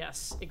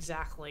 Yes,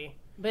 exactly.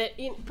 But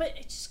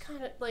it's just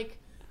kind of like,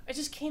 I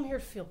just came here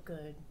to feel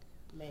good,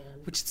 man.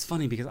 Which is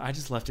funny because I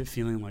just left it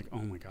feeling like,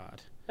 oh my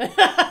God.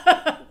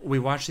 We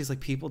watch these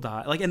like people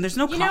die, like, and there's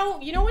no.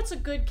 You know what's a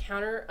good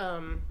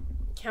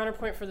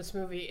counterpoint for this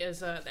movie is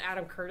the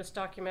Adam Curtis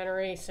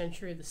documentary,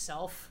 Century of the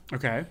Self.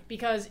 Okay.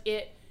 Because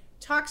it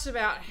talks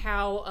about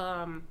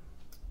how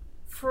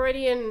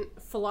Freudian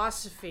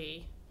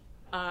philosophy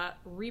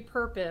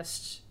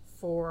repurposed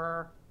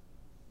for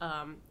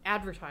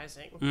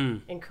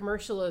advertising and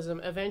commercialism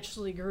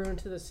eventually grew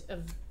into this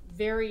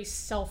very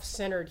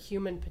self-centered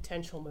human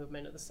potential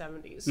movement of the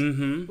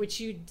 70s, which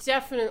you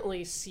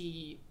definitely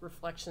see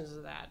reflections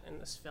of that in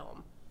this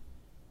film.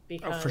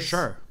 Because for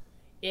sure.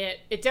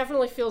 It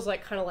definitely feels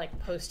like kind of like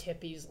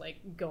post-hippies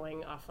like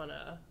going off on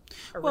a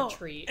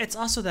retreat. It's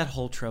also that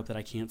whole trope that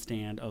I can't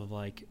stand of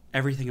like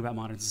everything about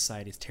modern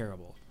society is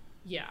terrible.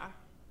 Yeah.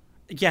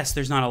 Yes,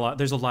 there's a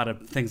lot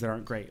of things that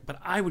aren't great, but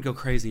I would go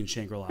crazy in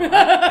Shangri-La.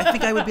 I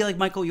think I would be like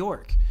Michael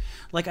York.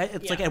 Like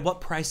it's like at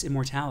what price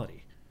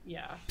immortality?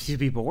 Yeah. To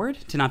be bored?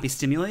 To not be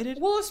stimulated?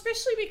 Well,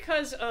 especially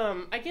because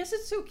I guess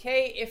it's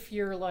okay if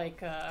you're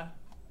like a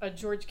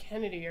George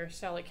Kennedy or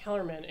Sally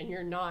Kellerman and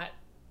you're not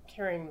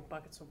carrying the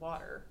buckets of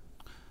water.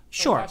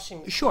 Sure.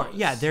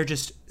 Yeah, they're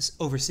just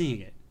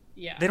overseeing it.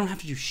 Yeah. They don't have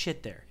to do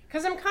shit there.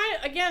 Because I'm kind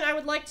of, again, I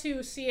would like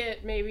to see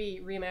it maybe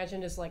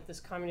reimagined as like this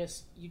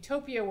communist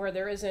utopia where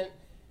there isn't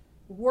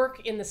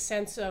work in the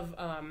sense of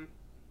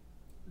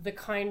the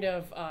kind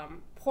of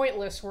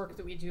pointless work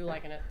that we do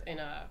like in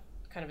a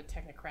kind of a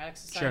technocratic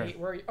society,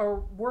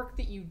 or work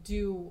that you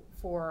do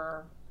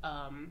for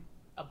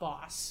a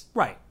boss.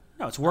 Right.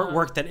 No, it's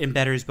work that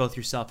embedders both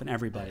yourself and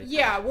everybody.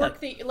 Yeah, work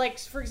that, like,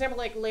 for example,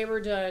 like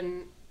labor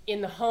done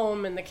in the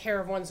home and the care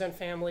of one's own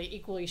family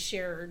equally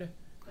shared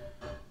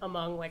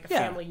among like a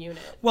family unit.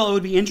 Well, it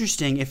would be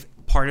interesting if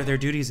part of their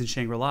duties in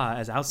Shangri-La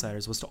as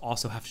outsiders was to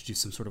also have to do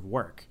some sort of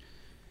work.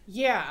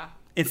 Yeah.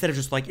 Instead of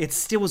just like, it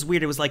still was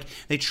weird. It was like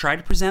they tried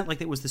to present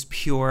like it was this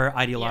pure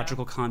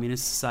ideological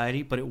communist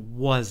society, but it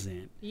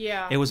wasn't.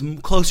 Yeah. It was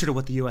closer to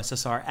what the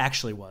USSR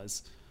actually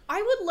was.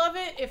 I would love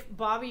it if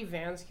Bobby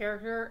Van's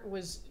character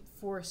was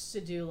forced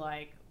to do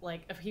like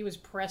like if he was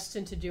pressed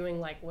into doing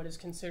like what is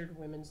considered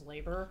women's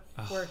labor,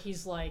 where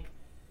he's like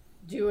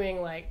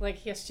doing like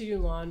he has to do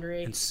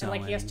laundry and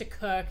like he has to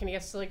cook and he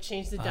has to like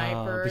change the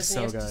diapers and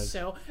he has to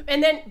sew,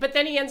 and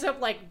then he ends up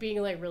like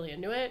being like really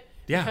into it.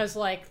 Yeah. Because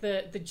like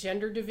the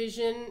gender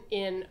division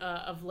in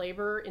of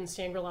labor in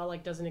Shangri-La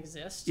like doesn't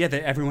exist. Yeah,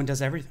 everyone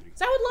does everything.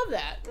 So I would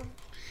love that.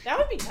 That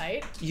would be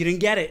tight. You didn't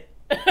get it.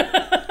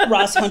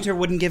 Ross Hunter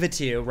wouldn't give it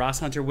to you. Ross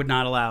Hunter would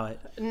not allow it.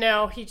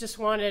 No, he just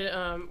wanted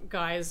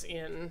guys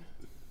in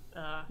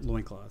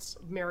loincloths,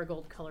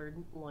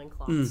 marigold-colored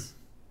loincloths.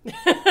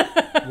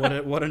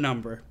 What a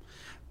number.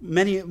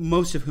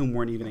 Most of whom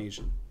weren't even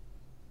Asian.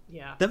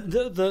 Yeah.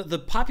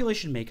 The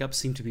population makeup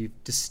seemed to be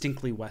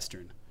distinctly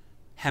Western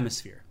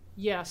hemisphere.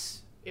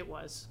 Yes, it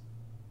was.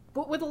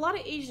 But with a lot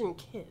of Asian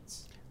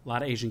kids. A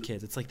lot of Asian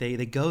kids. It's like they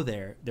go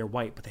there, they're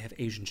white, but they have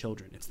Asian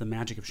children. It's the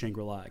magic of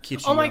Shangri-La. It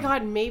keeps you my young.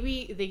 God,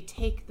 maybe they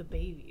take the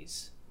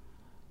babies.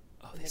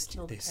 Oh, they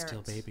steal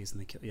babies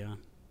and they kill, yeah.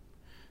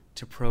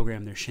 To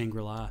program their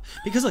Shangri-La.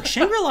 Because look,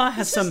 Shangri-La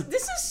has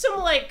This is some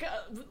like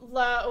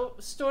La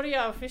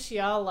Historia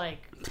Oficial,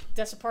 like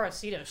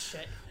Desaparecido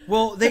shit.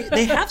 Well,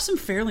 they have some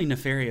fairly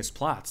nefarious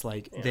plots.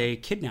 Like, they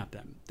kidnap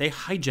them. They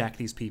hijack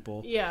these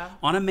people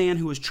on a man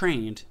who is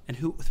trained and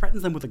who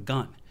threatens them with a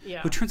gun.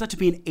 Who turns out to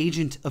be an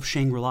agent of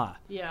Shangri-La.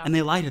 Yeah. And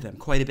they lie to them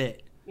quite a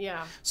bit.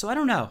 Yeah. So I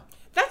don't know.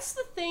 That's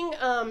the thing,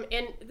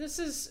 and this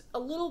is a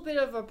little bit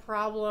of a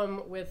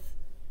problem with,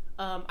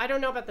 I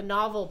don't know about the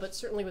novel, but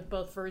certainly with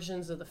both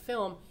versions of the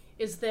film,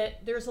 is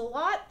that there's a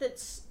lot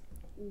that's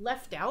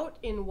left out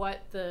in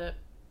what the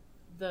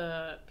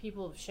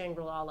people of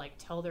Shangri-La like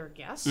tell their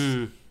guests.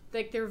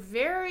 Like they're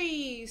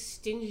very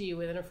stingy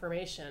with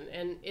information,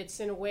 and it's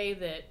in a way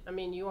that, I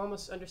mean, you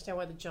almost understand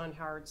why the John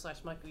Howard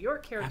 / Michael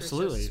York character is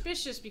so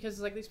suspicious, because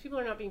like these people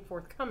are not being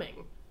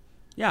forthcoming.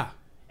 Yeah.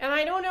 And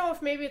I don't know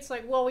if maybe it's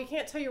like, well, we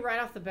can't tell you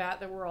right off the bat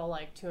that we're all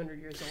like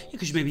 200 years old.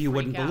 Because maybe you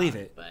wouldn't believe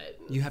it. But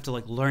you have to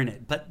like learn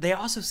it. But they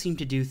also seem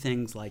to do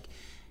things like,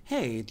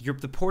 hey, you're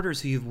the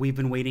porters who we've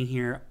been waiting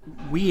here.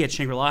 We at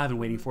Shangri-La have been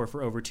waiting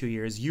for over 2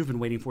 years. You've been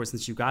waiting for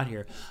since you got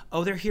here.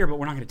 Oh, they're here, but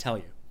we're not going to tell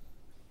you.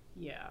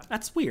 Yeah.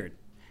 That's weird.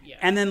 Yeah.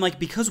 And then, like,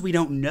 because we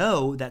don't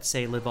know that,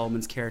 say, Liv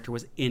Ullmann's character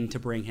was in to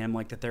bring him,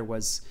 like, that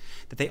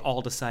they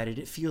all decided,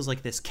 it feels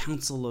like this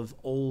council of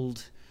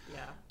old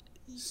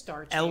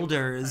Star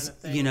elders, kind of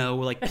thing. you know,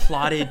 like,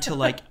 plotted to,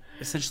 like,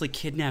 essentially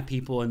kidnap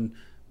people and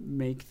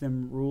make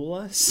them rule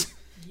us.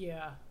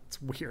 Yeah.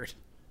 It's weird.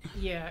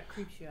 Yeah, it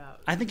creeps you out.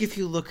 I think if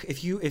you look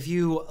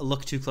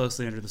too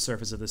closely under the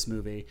surface of this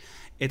movie,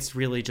 it's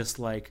really just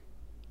like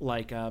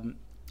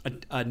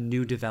a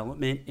new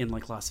development in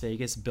like Las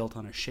Vegas built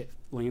on a shit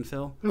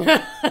landfill.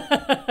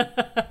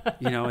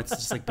 You know, it's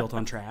just like built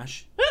on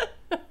trash.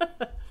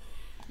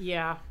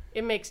 Yeah,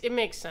 it makes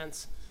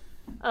sense.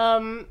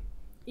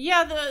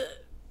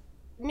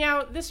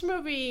 Now this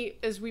movie,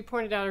 as we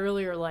pointed out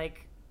earlier,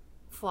 like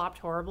flopped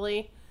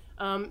horribly.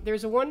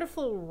 There's a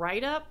wonderful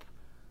write-up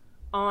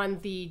on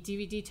the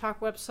DVD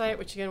Talk website,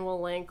 which again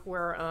we'll link,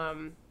 where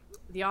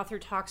the author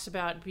talks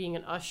about being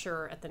an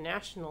usher at the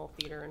National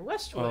Theater in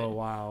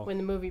Westwood when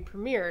the movie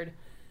premiered.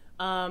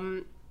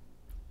 And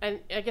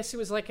I guess it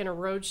was like in a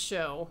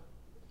roadshow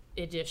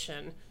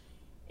edition.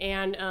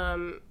 And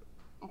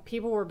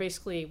people were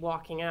basically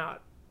walking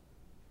out.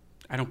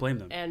 I don't blame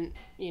them. And,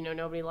 you know,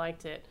 nobody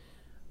liked it.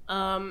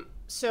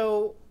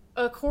 So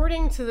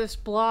according to this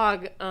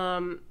blog,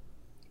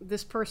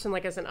 this person,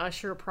 like as an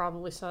usher,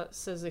 probably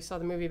says they saw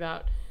the movie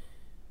about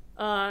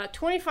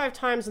 25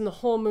 times, in the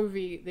whole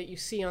movie that you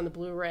see on the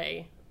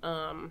Blu-ray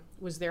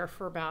was there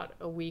for about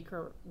a week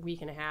or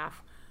week and a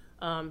half.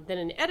 Then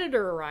an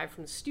editor arrived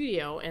from the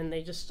studio, and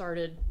they just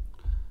started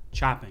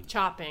chopping.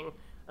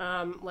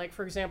 Like,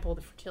 for example,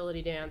 the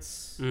fertility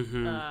dance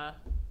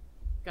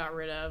got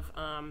rid of.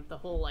 The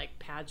whole like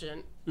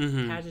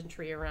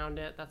pageantry around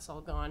it, that's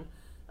all gone.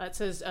 It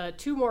says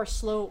 2 more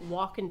slow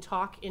walk and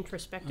talk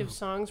introspective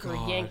songs were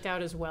yanked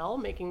out as well,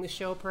 making the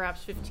show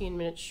perhaps 15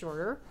 minutes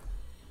shorter.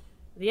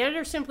 The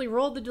editor simply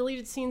rolled the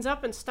deleted scenes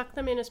up and stuck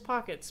them in his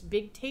pockets.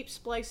 Big tape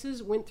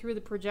splices went through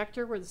the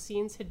projector where the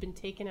scenes had been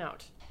taken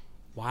out.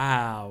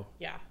 Wow.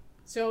 Yeah.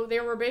 So they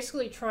were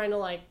basically trying to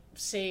like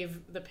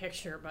save the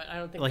picture, but I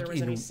don't think there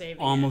was any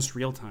saving. Almost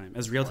real time,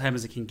 as real time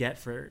as it can get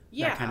for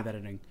that kind of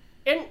editing.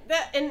 And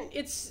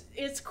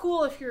it's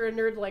cool if you're a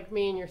nerd like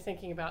me and you're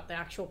thinking about the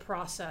actual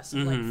process of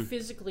like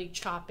physically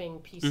chopping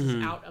pieces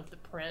out of the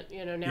print.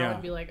 You know, now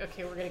it'd be like,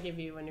 okay, we're gonna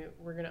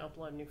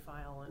upload a new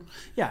file and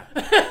yeah.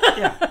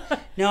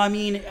 No, I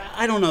mean,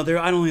 I don't know.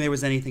 I don't think there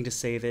was anything to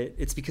save it.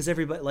 It's because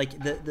everybody, like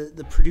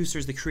the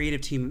producers, the creative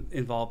team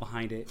involved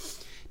behind it,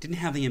 didn't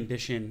have the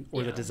ambition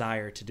or the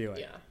desire to do it.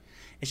 Yeah.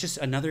 It's just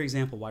another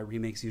example why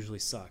remakes usually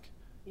suck.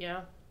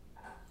 Yeah.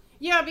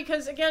 Yeah,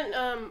 because again,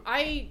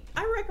 I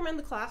recommend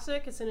the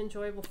classic. It's an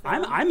enjoyable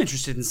film. I'm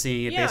interested in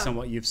seeing it based on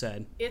what you've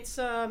said. It's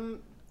a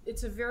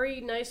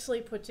very nicely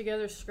put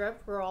together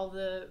script where all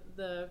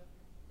the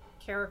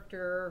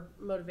character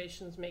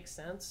motivations make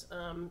sense.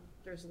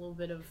 There's a little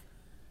bit of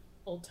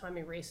old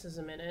timey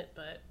racism in it,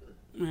 but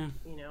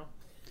you know,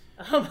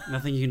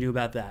 Nothing you can do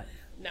about that.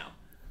 No.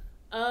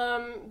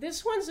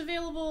 This one's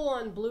available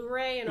on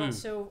Blu-ray and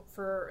also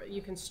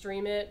you can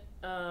stream it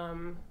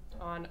on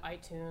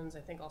iTunes,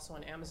 I think also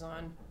on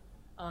Amazon.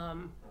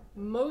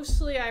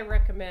 Mostly I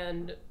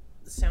recommend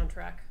the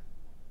soundtrack.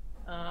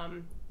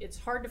 It's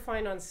hard to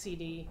find on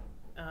CD.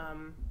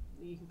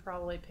 You can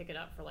probably pick it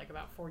up for like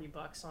about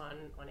 $40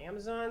 on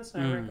Amazon. So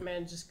I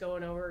recommend just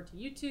going over to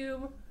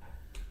YouTube.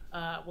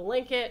 We'll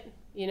link it.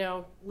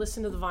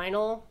 Listen to the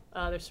vinyl.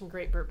 There's some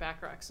great Burt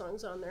Bacharach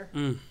songs on there.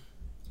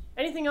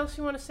 Anything else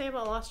you want to say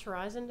about Lost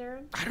Horizon,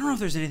 Darren? I don't know if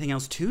there's anything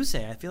else to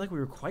say. I feel like we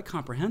were quite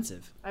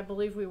comprehensive. I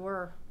believe we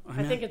were.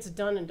 I think it's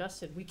done and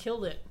dusted. We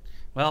killed it.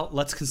 Well,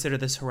 let's consider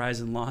this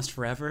Horizon lost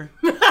forever.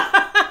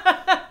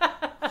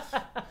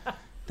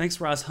 Thanks,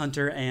 Ross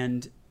Hunter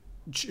and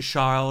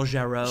Charles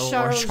Jarreau.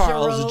 Or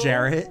Charles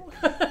Jarrett.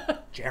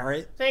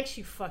 Jarrett. Thanks,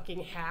 you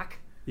fucking hack.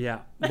 Yeah.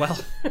 Well,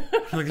 I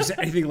don't think there's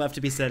anything left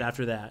to be said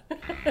after that.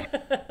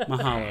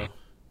 Mahalo.